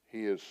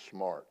 He is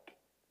smart.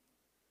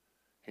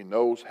 He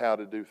knows how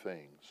to do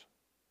things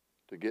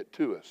to get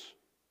to us,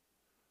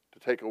 to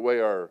take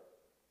away our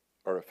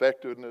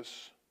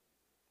effectiveness,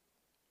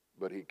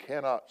 but he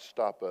cannot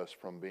stop us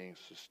from being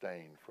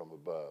sustained from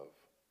above.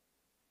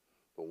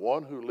 The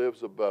one who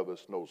lives above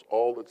us knows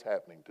all that's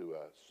happening to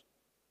us,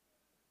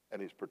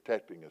 and he's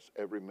protecting us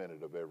every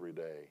minute of every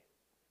day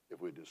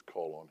if we just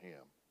call on him.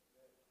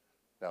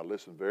 Now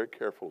listen very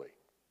carefully.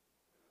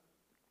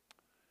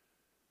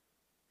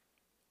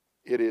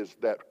 It is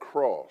that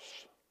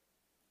cross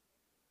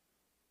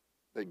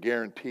that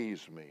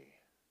guarantees me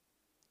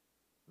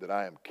that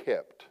I am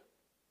kept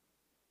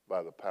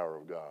by the power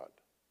of God.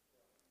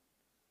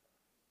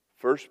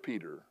 1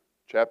 Peter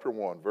chapter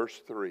 1,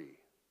 verse 3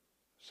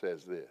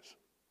 says this.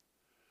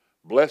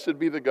 Blessed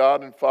be the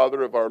God and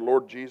Father of our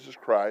Lord Jesus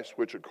Christ,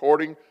 which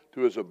according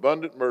to his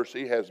abundant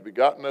mercy has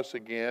begotten us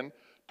again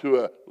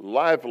to a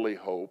lively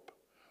hope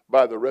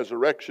by the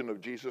resurrection of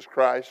Jesus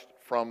Christ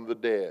from the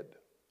dead,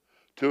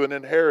 to an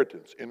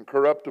inheritance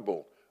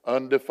incorruptible,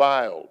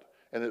 undefiled,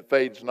 and it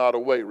fades not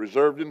away,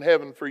 reserved in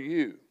heaven for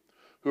you,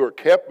 who are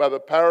kept by the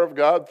power of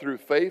God through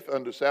faith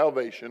unto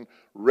salvation,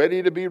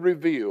 ready to be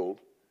revealed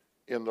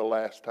in the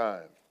last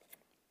time.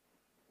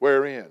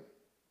 Wherein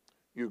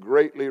you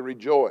greatly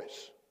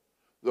rejoice,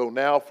 though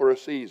now for a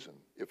season,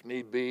 if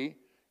need be,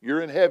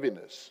 you're in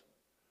heaviness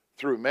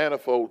through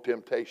manifold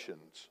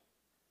temptations.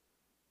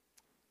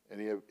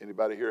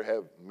 Anybody here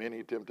have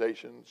many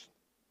temptations?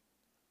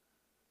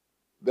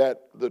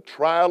 That the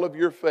trial of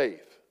your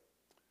faith,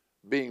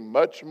 being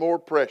much more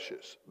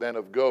precious than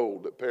of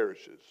gold that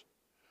perishes,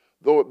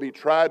 though it be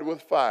tried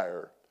with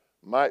fire,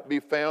 might be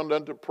found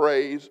unto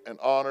praise and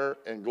honor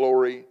and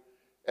glory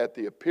at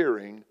the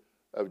appearing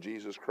of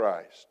Jesus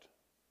Christ.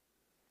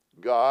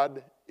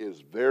 God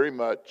is very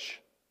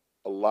much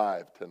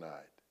alive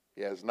tonight.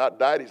 He has not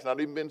died. He's not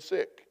even been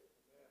sick.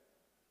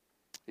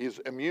 He's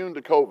immune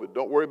to COVID.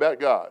 Don't worry about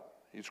God.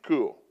 He's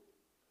cool.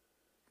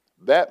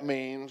 That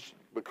means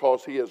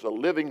because he is a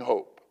living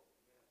hope,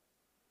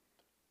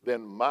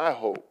 then my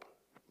hope,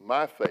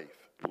 my faith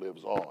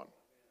lives on.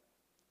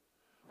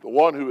 The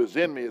one who is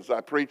in me, as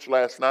I preached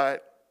last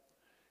night,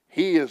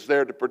 he is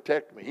there to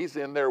protect me. He's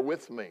in there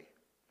with me.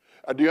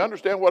 Do you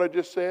understand what I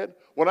just said?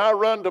 When I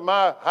run to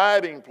my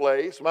hiding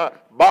place, my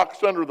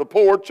box under the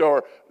porch,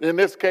 or in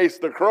this case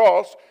the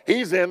cross,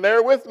 he's in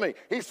there with me.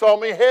 He saw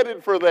me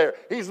headed for there.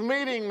 He's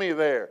meeting me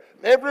there.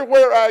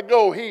 Everywhere I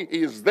go, he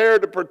is there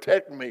to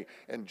protect me.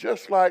 And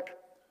just like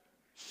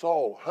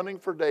Saul hunting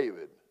for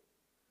David,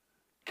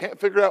 can't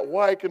figure out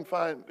why he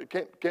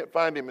can't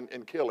find him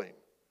and kill him.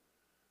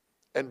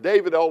 And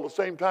David, all at the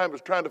same time,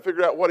 is trying to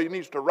figure out what he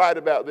needs to write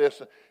about this.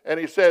 And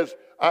he says,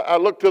 I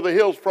look to the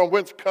hills from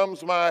whence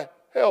comes my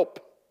help.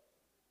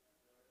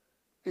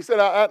 He said,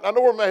 I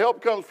know where my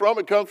help comes from.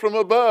 It comes from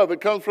above.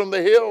 It comes from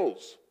the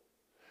hills.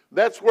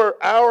 That's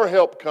where our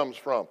help comes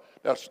from.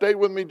 Now, stay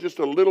with me just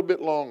a little bit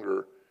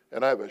longer,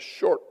 and I have a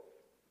short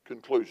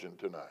conclusion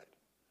tonight,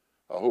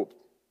 I hope.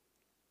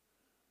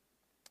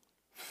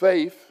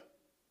 Faith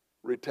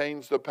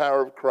retains the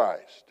power of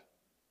Christ.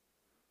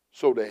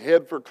 So to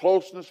head for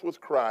closeness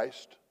with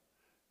Christ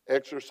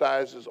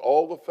exercises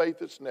all the faith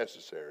that's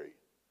necessary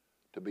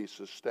to be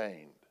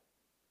sustained.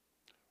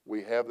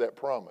 We have that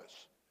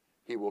promise.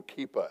 He will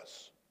keep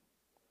us.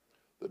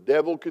 The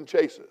devil can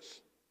chase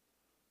us,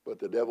 but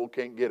the devil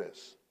can't get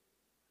us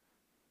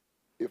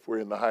if we're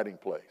in the hiding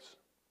place.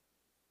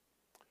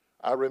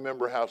 I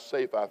remember how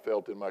safe I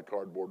felt in my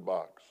cardboard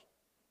box.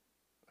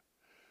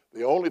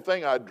 The only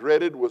thing I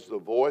dreaded was the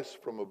voice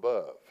from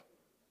above.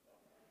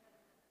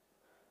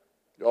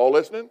 Y'all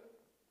listening?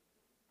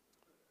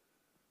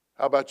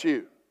 How about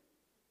you?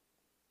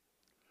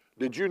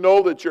 Did you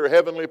know that your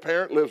heavenly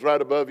parent lives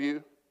right above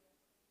you?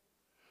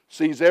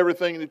 Sees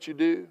everything that you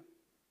do?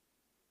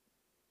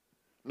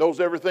 Knows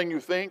everything you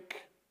think?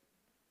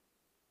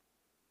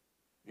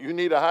 You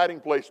need a hiding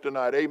place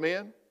tonight,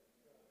 amen?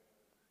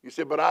 You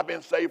say, but I've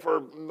been saved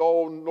for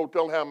no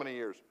telling how many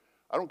years.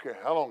 I don't care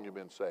how long you've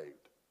been saved.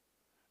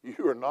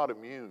 You are not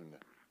immune.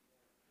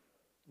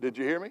 Did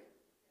you hear me?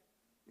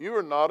 You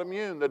are not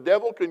immune. The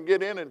devil can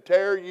get in and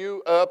tear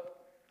you up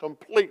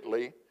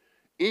completely,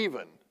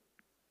 even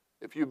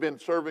if you've been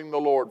serving the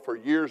Lord for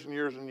years and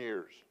years and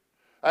years.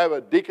 I have a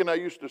deacon I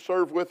used to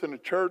serve with in the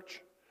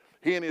church.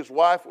 He and his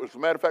wife, as a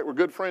matter of fact, were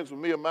good friends with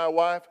me and my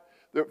wife.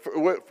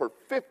 For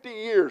 50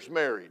 years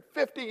married,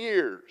 50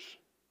 years.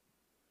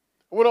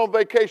 I went on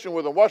vacation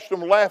with them, watched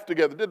them laugh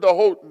together, did the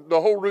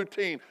whole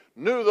routine,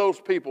 knew those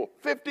people.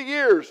 50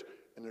 years,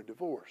 and they're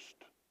divorced.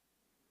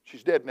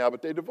 She's dead now,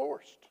 but they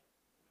divorced.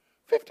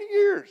 50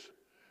 years.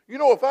 You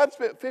know, if I'd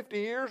spent 50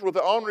 years with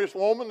the honest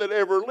woman that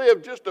ever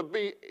lived just to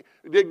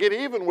get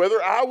even with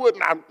her, I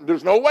wouldn't.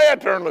 There's no way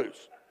I'd turn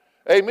loose.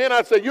 Amen.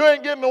 I'd say, you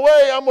ain't getting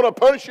away. I'm going to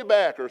punish you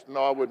back. Or,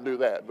 no, I wouldn't do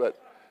that.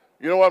 But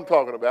you know what I'm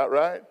talking about,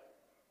 right?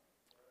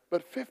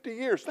 But 50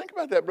 years. Think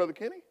about that, Brother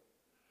Kenny.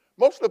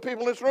 Most of the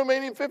people in this room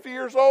ain't even 50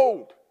 years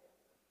old.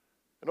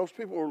 And those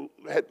people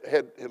had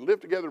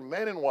lived together,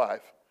 man and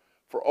wife,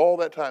 for all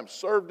that time,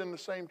 served in the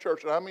same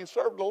church. And I mean,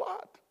 served a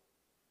lot.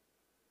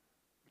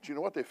 But you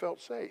know what? They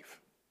felt safe.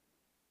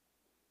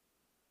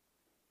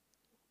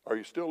 Are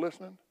you still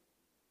listening?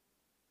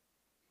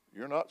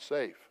 You're not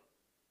safe.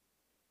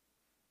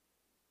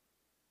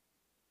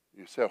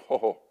 You say,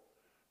 oh,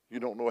 you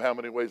don't know how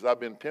many ways I've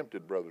been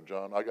tempted, Brother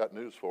John. I got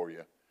news for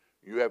you.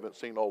 You haven't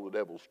seen all the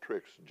devil's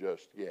tricks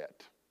just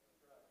yet.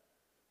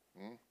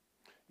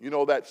 You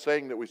know that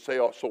saying that we say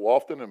so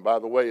often, and by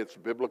the way, it's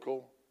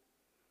biblical,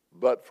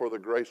 but for the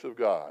grace of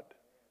God,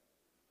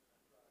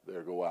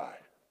 there go I.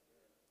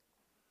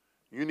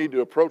 You need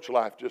to approach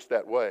life just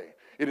that way.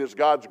 It is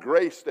God's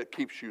grace that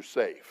keeps you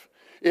safe.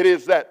 It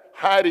is that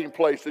hiding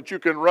place that you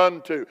can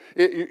run to.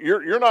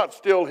 You're not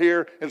still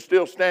here and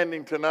still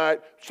standing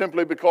tonight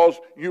simply because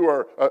you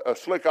are a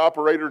slick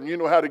operator and you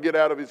know how to get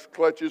out of his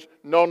clutches.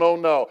 No, no,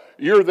 no.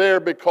 You're there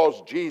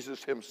because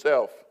Jesus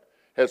himself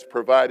has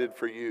provided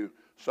for you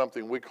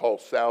something we call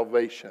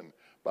salvation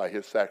by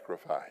his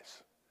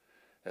sacrifice.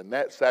 And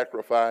that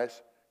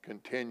sacrifice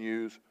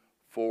continues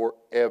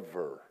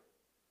forever.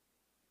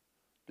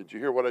 Did you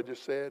hear what I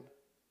just said?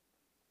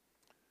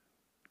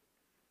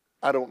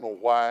 I don't know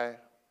why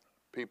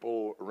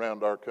people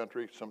around our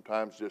country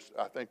sometimes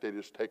I think they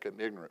just take an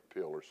ignorant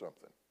pill or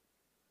something.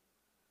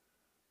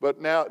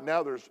 But now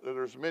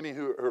there's many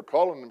who are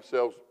calling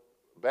themselves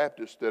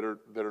Baptists that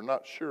are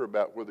not sure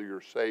about whether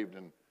you're saved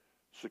and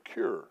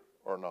secure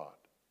or not.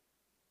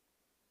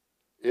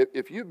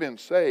 If you've been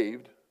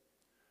saved,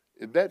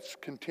 that's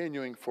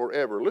continuing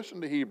forever.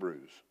 Listen to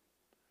Hebrews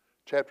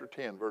chapter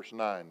 10, verse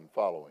 9 and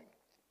following.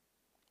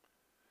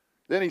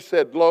 Then he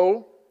said,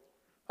 Lo,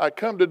 I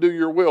come to do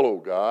your will, O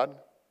God.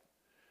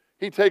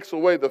 He takes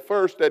away the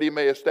first that he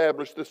may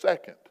establish the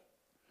second,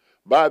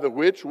 by the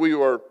which we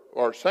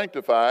are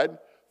sanctified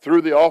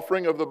through the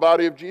offering of the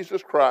body of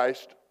Jesus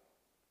Christ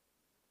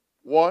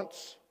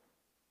once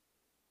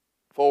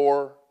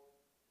for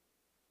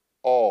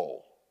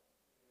all.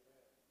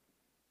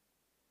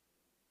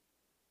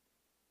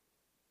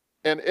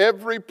 And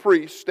every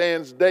priest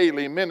stands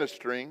daily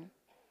ministering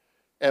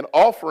and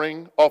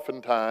offering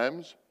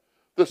oftentimes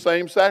the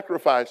same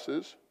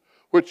sacrifices,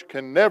 which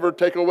can never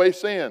take away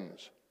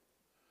sins.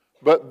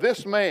 But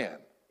this man,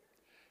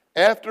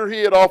 after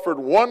he had offered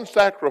one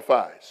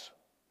sacrifice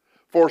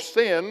for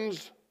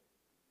sins,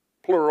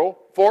 plural,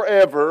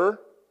 forever,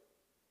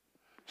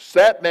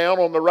 sat down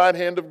on the right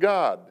hand of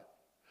God,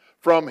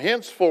 from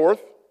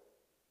henceforth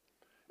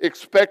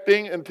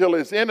expecting until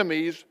his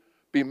enemies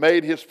be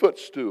made his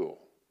footstool.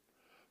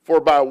 For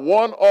by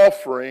one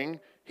offering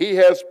he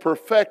has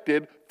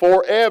perfected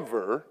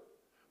forever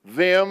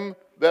them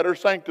that are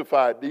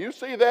sanctified. Do you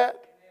see that?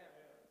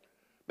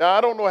 Now,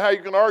 I don't know how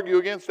you can argue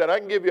against that. I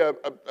can give you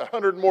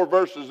 100 more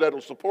verses that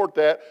will support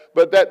that.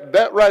 But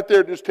that right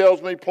there just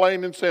tells me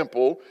plain and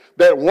simple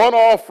that one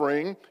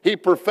offering, he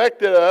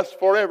perfected us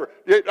forever.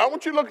 I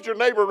want you to look at your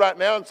neighbor right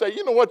now and say,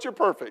 you know what, you're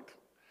perfect.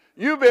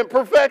 You've been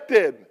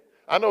perfected.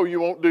 I know you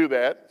won't do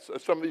that.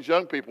 Some of these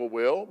young people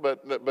will,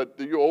 but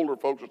you older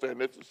folks are saying,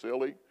 this is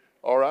silly.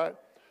 All right?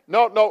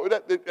 No,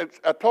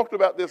 I talked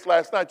about this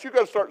last night. You've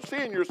got to start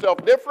seeing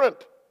yourself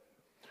different.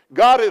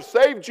 God has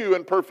saved you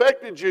and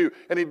perfected you,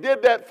 and he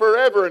did that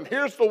forever, and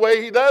here's the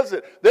way he does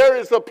it. There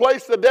is a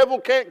place the devil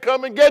can't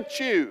come and get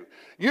you.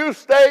 You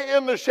stay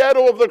in the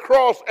shadow of the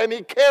cross, and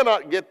he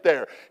cannot get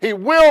there. He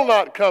will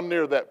not come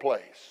near that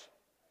place.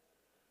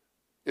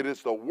 It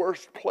is the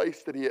worst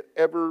place that he had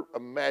ever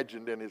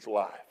imagined in his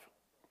life.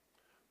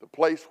 The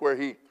place where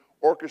he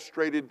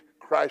orchestrated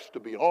Christ to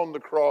be on the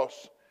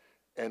cross,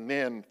 and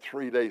then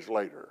 3 days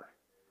later,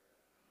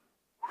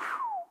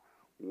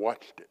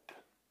 watched it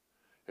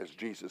as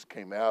Jesus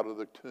came out of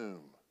the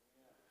tomb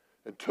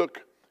and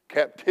took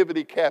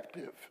captivity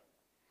captive,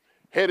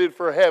 headed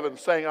for heaven,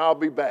 saying, I'll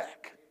be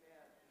back.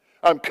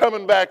 I'm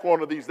coming back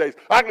one of these days.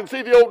 I can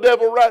see the old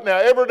devil right now,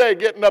 every day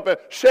getting up and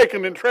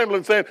shaking and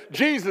trembling, saying,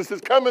 Jesus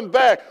is coming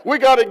back. We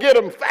got to get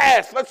him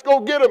fast. Let's go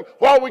get him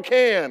while we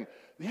can.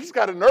 He's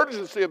got an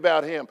urgency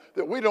about him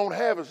that we don't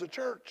have as a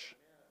church,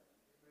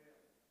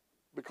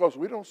 because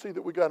we don't see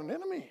that we got an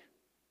enemy,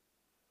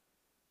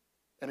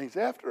 and he's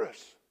after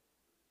us.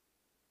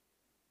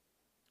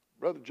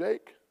 Brother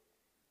Jake,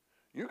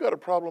 you got a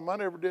problem I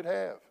never did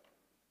have.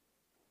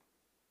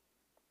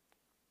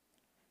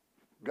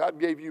 God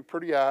gave you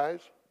pretty eyes.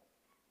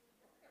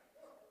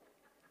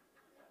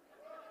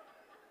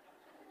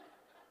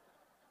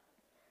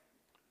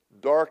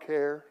 Dark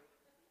hair.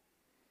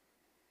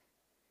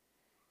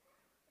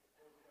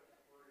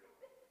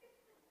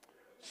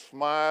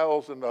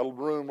 Smiles and the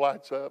room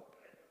lights up.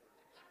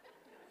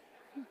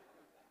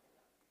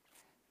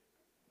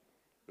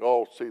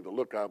 Oh, see the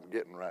look I'm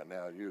getting right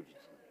now. You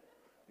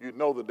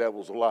know the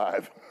devil's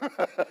alive.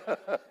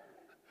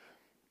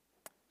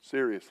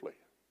 Seriously.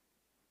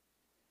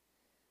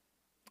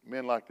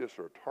 Men like this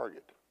are a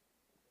target.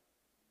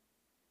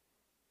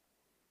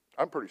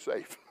 I'm pretty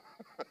safe.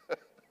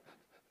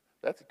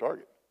 That's a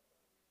target.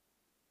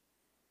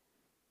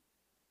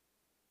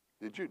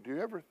 Do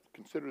you ever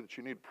consider that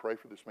you need to pray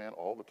for this man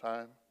all the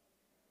time?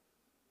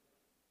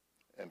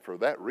 And for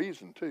that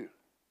reason, too.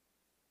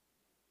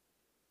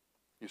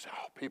 You say,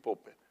 oh, people,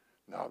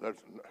 no, there's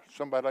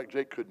somebody like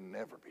Jake could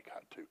never be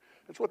got to.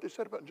 That's what they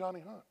said about Johnny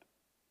Hunt.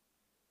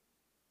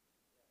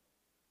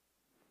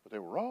 But they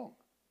were wrong.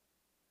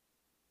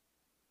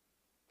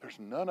 There's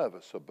none of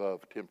us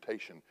above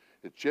temptation.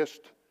 It's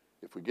just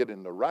if we get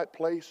in the right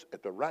place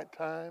at the right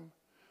time,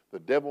 the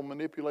devil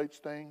manipulates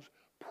things.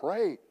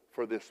 Pray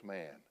for this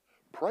man.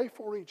 Pray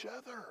for each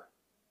other.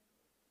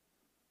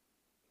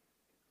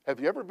 Have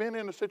you ever been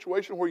in a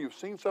situation where you've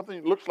seen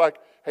something that looks like,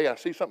 hey, I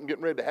see something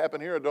getting ready to happen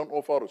here. I don't know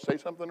if I ought to say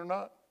something or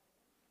not?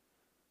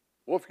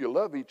 Well, if you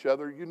love each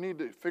other, you need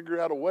to figure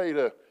out a way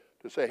to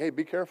say, hey,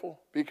 be careful,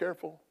 be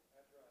careful.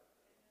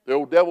 The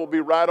old devil will be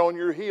right on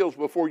your heels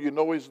before you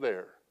know he's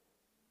there.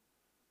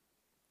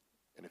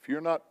 And if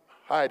you're not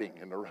hiding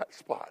in the right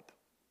spot,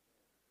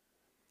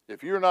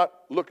 if you're not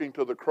looking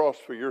to the cross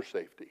for your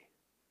safety,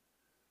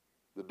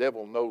 the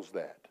devil knows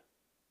that.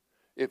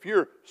 If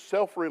you're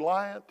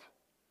self-reliant,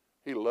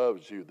 he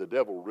loves you. The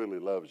devil really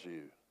loves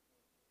you,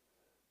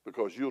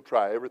 because you'll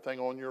try everything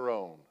on your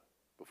own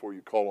before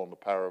you call on the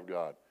power of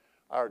God.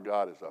 Our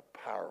God is a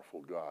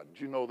powerful God.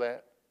 Did you know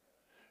that?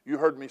 You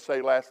heard me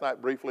say last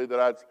night briefly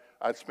that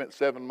I'd spent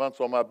 7 months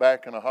on my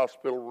back in a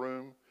hospital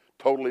room,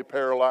 totally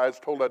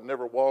paralyzed, told I'd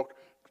never walk,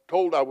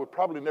 told I would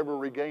probably never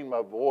regain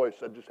my voice.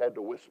 I just had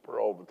to whisper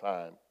all the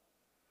time.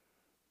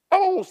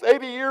 I'm almost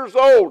 80 years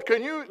old.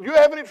 You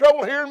have any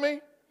trouble hearing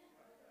me?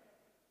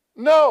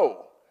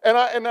 No.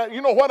 And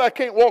you know what? I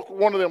can't walk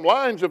one of them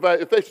lines.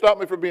 If they stop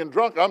me for being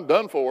drunk, I'm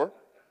done for.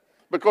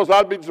 Because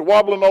I'd be just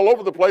wobbling all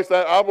over the place.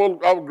 I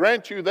will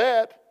grant you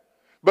that.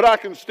 But I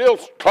can still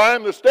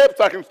climb the steps.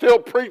 I can still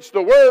preach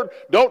the word.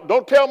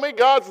 Don't tell me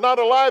God's not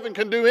alive and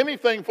can do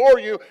anything for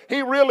you.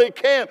 He really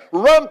can.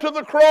 Run to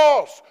the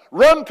cross.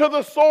 Run to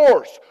the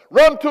source.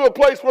 Run to a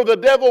place where the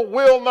devil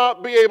will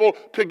not be able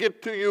to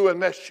get to you and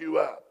mess you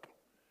up.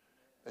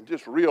 And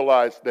just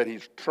realize that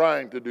he's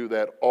trying to do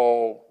that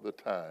all the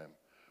time.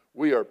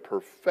 We are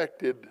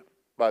perfected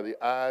by the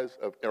eyes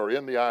of, or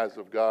in the eyes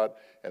of God,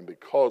 and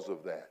because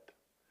of that,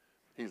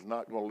 he's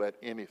not going to let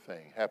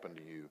anything happen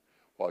to you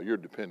while you're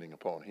depending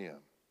upon him.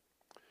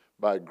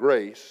 By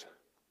grace,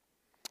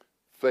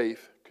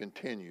 faith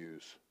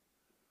continues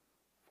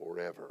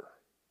forever.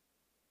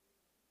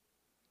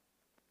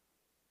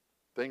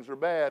 Things are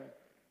bad.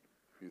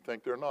 If you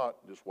think they're not,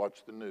 just watch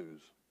the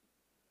news.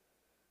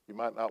 You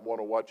might not want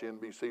to watch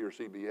NBC or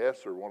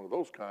CBS or one of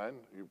those kind.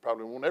 You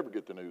probably won't ever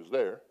get the news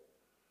there.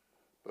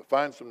 But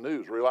find some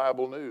news,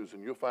 reliable news,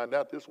 and you'll find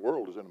out this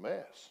world is in a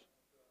mess.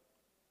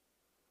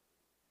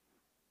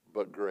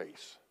 But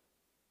grace.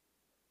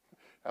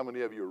 How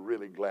many of you are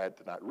really glad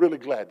tonight? Really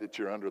glad that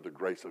you're under the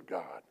grace of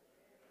God.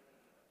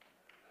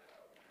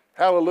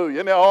 Hallelujah.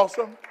 Isn't that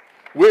awesome?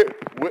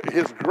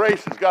 His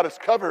grace has got us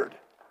covered.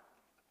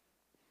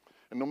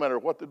 And no matter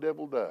what the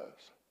devil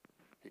does,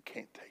 he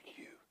can't take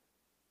you.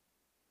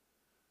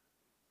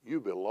 You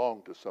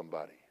belong to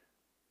somebody.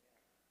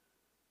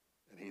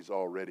 And he's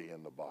already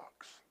in the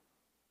box.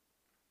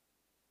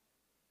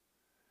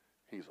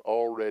 He's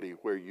already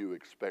where you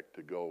expect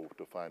to go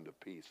to find the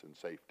peace and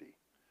safety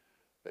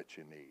that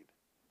you need.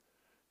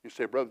 You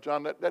say, Brother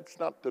John, that's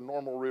not the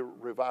normal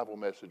revival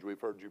message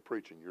we've heard you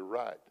preaching. You're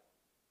right.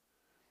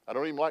 I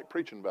don't even like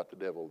preaching about the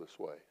devil this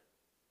way.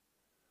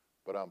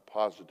 But I'm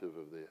positive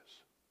of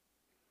this.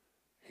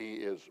 He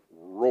is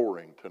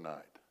roaring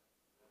tonight,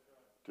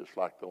 just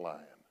like the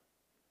lion.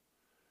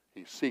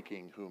 He's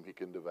seeking whom he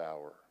can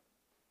devour.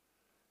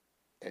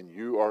 And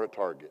you are a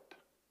target.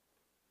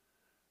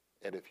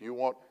 And if you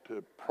want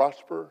to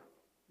prosper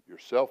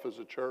yourself as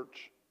a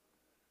church,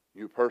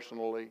 you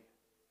personally,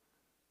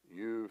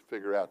 you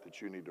figure out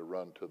that you need to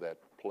run to that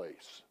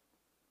place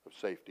of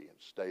safety and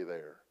stay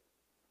there.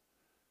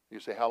 You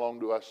say, how long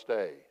do I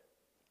stay?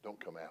 Don't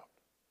come out.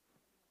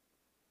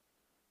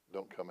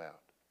 Don't come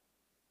out.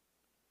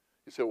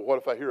 You say, well, what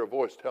if I hear a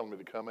voice telling me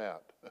to come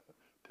out?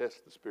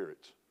 Test the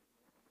spirits.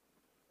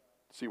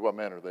 See what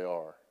manner they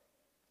are.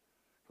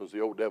 Because the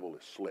old devil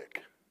is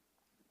slick.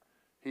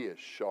 He is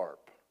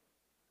sharp.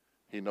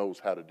 He knows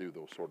how to do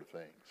those sort of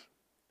things.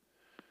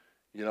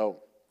 You know,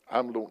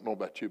 I don't know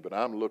about you, but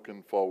I'm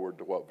looking forward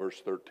to what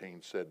verse 13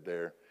 said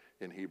there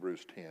in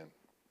Hebrews 10.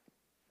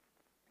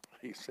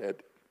 He said,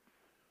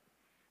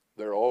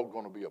 they're all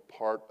going to be a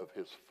part of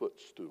his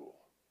footstool.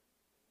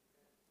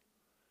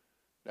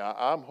 Now,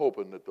 I'm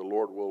hoping that the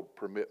Lord will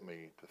permit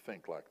me to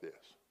think like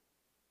this.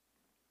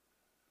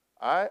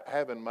 I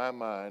have in my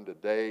mind a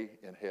day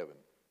in heaven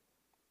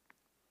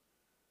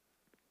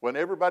when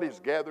everybody's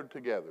gathered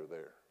together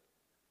there.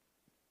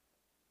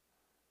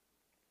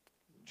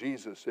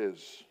 Jesus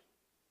is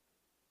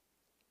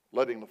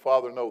letting the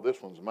Father know,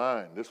 this one's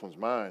mine, this one's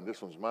mine,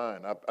 this one's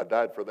mine. I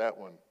died for that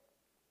one.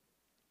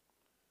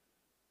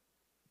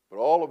 But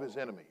all of his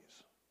enemies,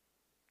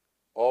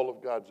 all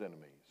of God's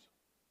enemies,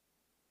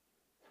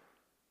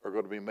 are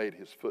going to be made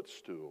his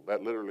footstool.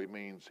 That literally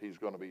means he's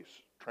going to be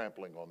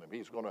trampling on them.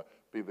 He's going to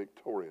be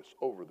victorious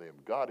over them.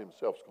 God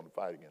himself is going to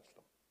fight against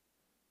them.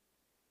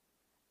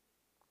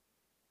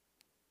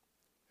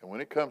 And when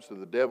it comes to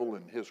the devil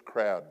and his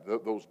crowd,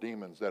 those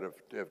demons that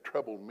have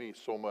troubled me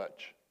so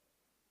much,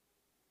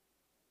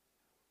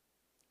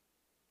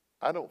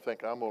 I don't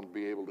think I'm going to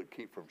be able to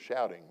keep from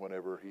shouting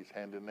whenever he's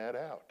handing that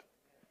out.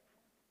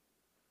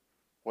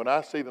 When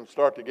I see them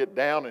start to get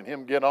down and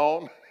him get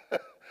on,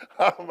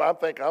 I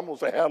think I'm going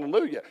to say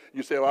hallelujah.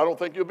 You say, well, I don't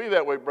think you'll be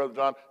that way, Brother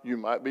John. You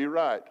might be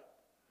right.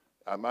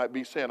 I might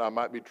be sin. I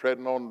might be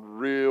treading on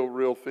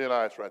real thin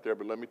ice right there.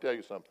 But let me tell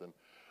you something.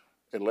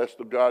 Unless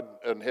the God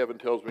in heaven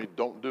tells me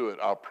don't do it,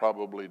 I'll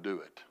probably do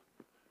it.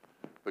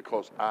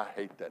 Because I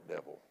hate that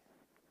devil.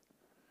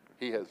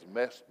 He has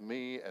messed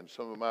me and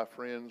some of my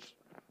friends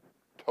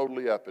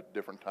totally up at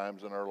different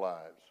times in our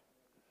lives.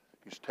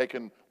 He's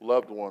taken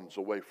loved ones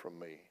away from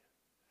me.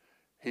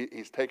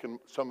 He's taken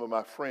some of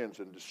my friends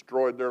and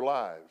destroyed their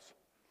lives.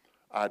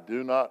 I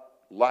do not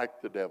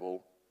like the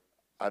devil.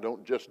 I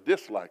don't just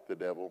dislike the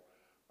devil.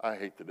 I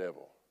hate the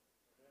devil.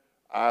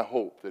 I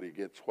hope that he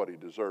gets what he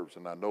deserves,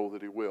 and I know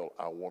that he will.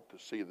 I want to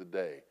see the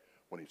day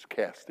when he's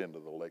cast into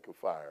the lake of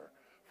fire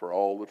for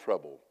all the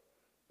trouble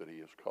that he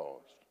has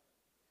caused.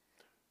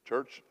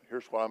 Church,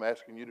 here's what I'm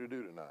asking you to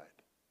do tonight.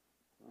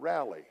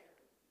 Rally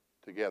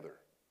together.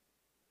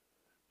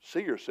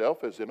 See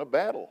yourself as in a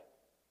battle.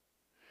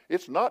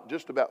 It's not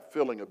just about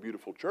filling a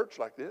beautiful church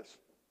like this.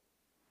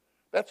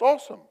 That's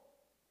awesome.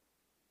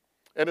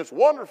 And it's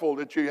wonderful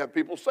that you have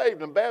people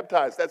saved and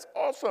baptized. That's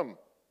awesome.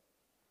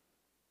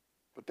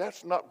 But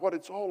that's not what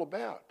it's all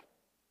about.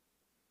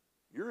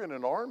 You're in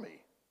an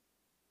army.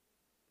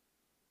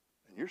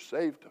 And you're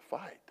saved to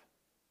fight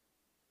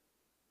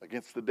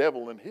against the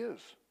devil and his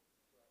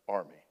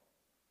army.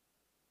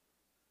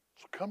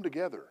 So come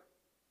together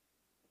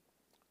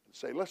and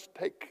say, let's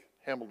take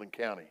Hamilton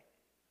County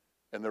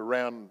and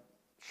the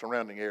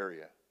surrounding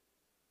area.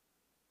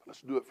 But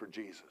let's do it for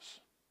Jesus.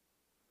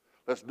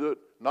 Let's do it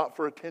not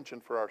for attention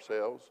for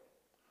ourselves,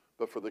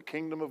 but for the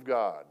kingdom of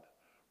God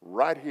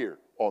right here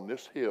on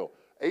this hill.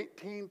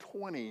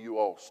 1820 you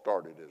all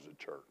started as a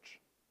church.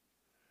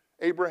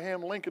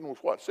 Abraham Lincoln was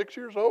what, 6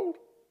 years old?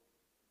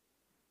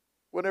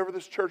 Whenever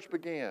this church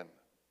began.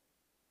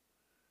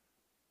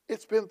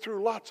 It's been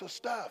through lots of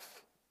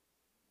stuff.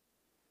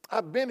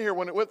 I've been here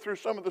when it went through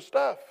some of the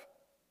stuff.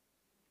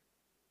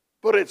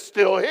 But it's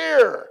still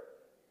here.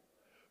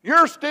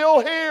 You're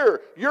still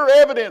here. You're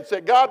evidence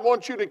that God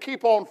wants you to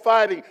keep on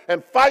fighting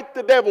and fight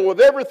the devil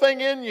with everything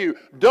in you.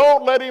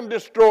 Don't let him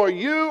destroy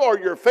you or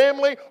your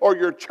family or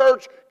your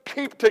church.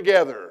 Keep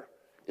together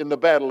in the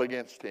battle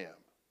against him.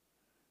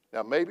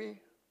 Now maybe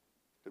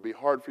it'd be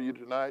hard for you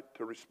tonight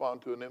to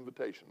respond to an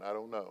invitation. I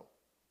don't know.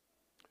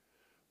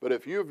 But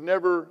if you've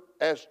never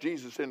asked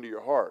Jesus into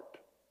your heart,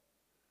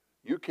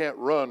 you can't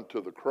run to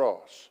the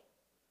cross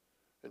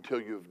until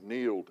you've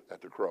kneeled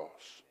at the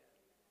cross.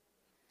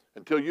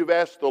 Until you've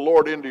asked the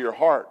Lord into your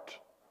heart.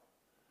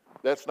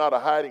 That's not a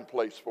hiding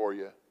place for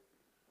you.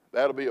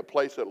 That'll be a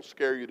place that'll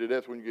scare you to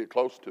death when you get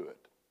close to it.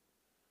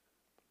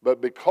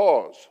 But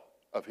because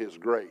of his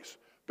grace,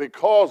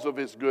 because of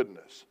his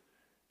goodness,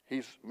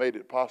 he's made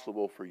it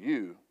possible for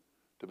you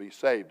to be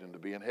saved and to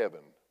be in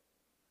heaven.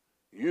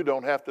 You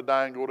don't have to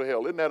die and go to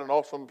hell. Isn't that an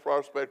awesome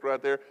prospect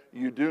right there?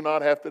 You do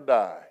not have to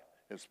die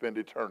and spend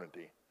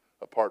eternity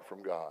apart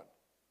from God.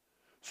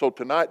 So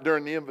tonight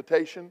during the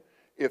invitation,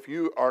 if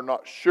you are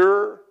not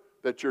sure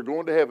that you're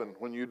going to heaven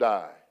when you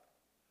die,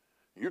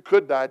 you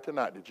could die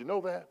tonight. Did you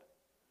know that?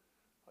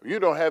 You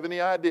don't have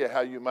any idea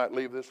how you might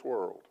leave this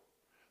world.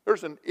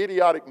 There's an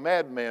idiotic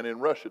madman in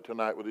Russia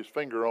tonight with his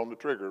finger on the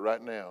trigger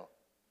right now.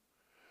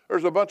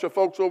 There's a bunch of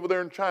folks over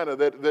there in China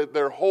that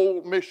their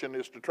whole mission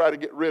is to try to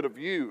get rid of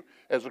you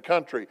as a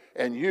country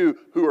and you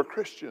who are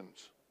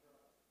Christians.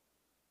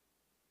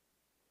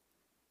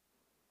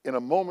 In a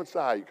moment's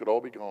eye, you could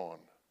all be gone.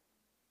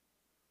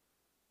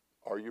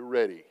 Are you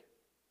ready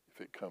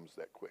if it comes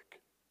that quick?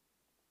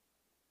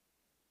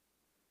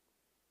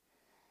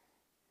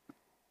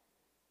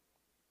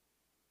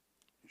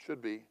 You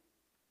should be.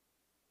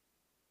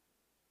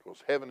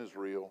 Because heaven is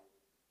real,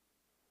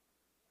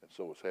 and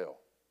so is hell.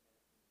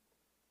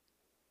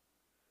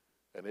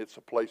 And it's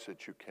a place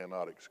that you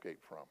cannot escape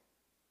from.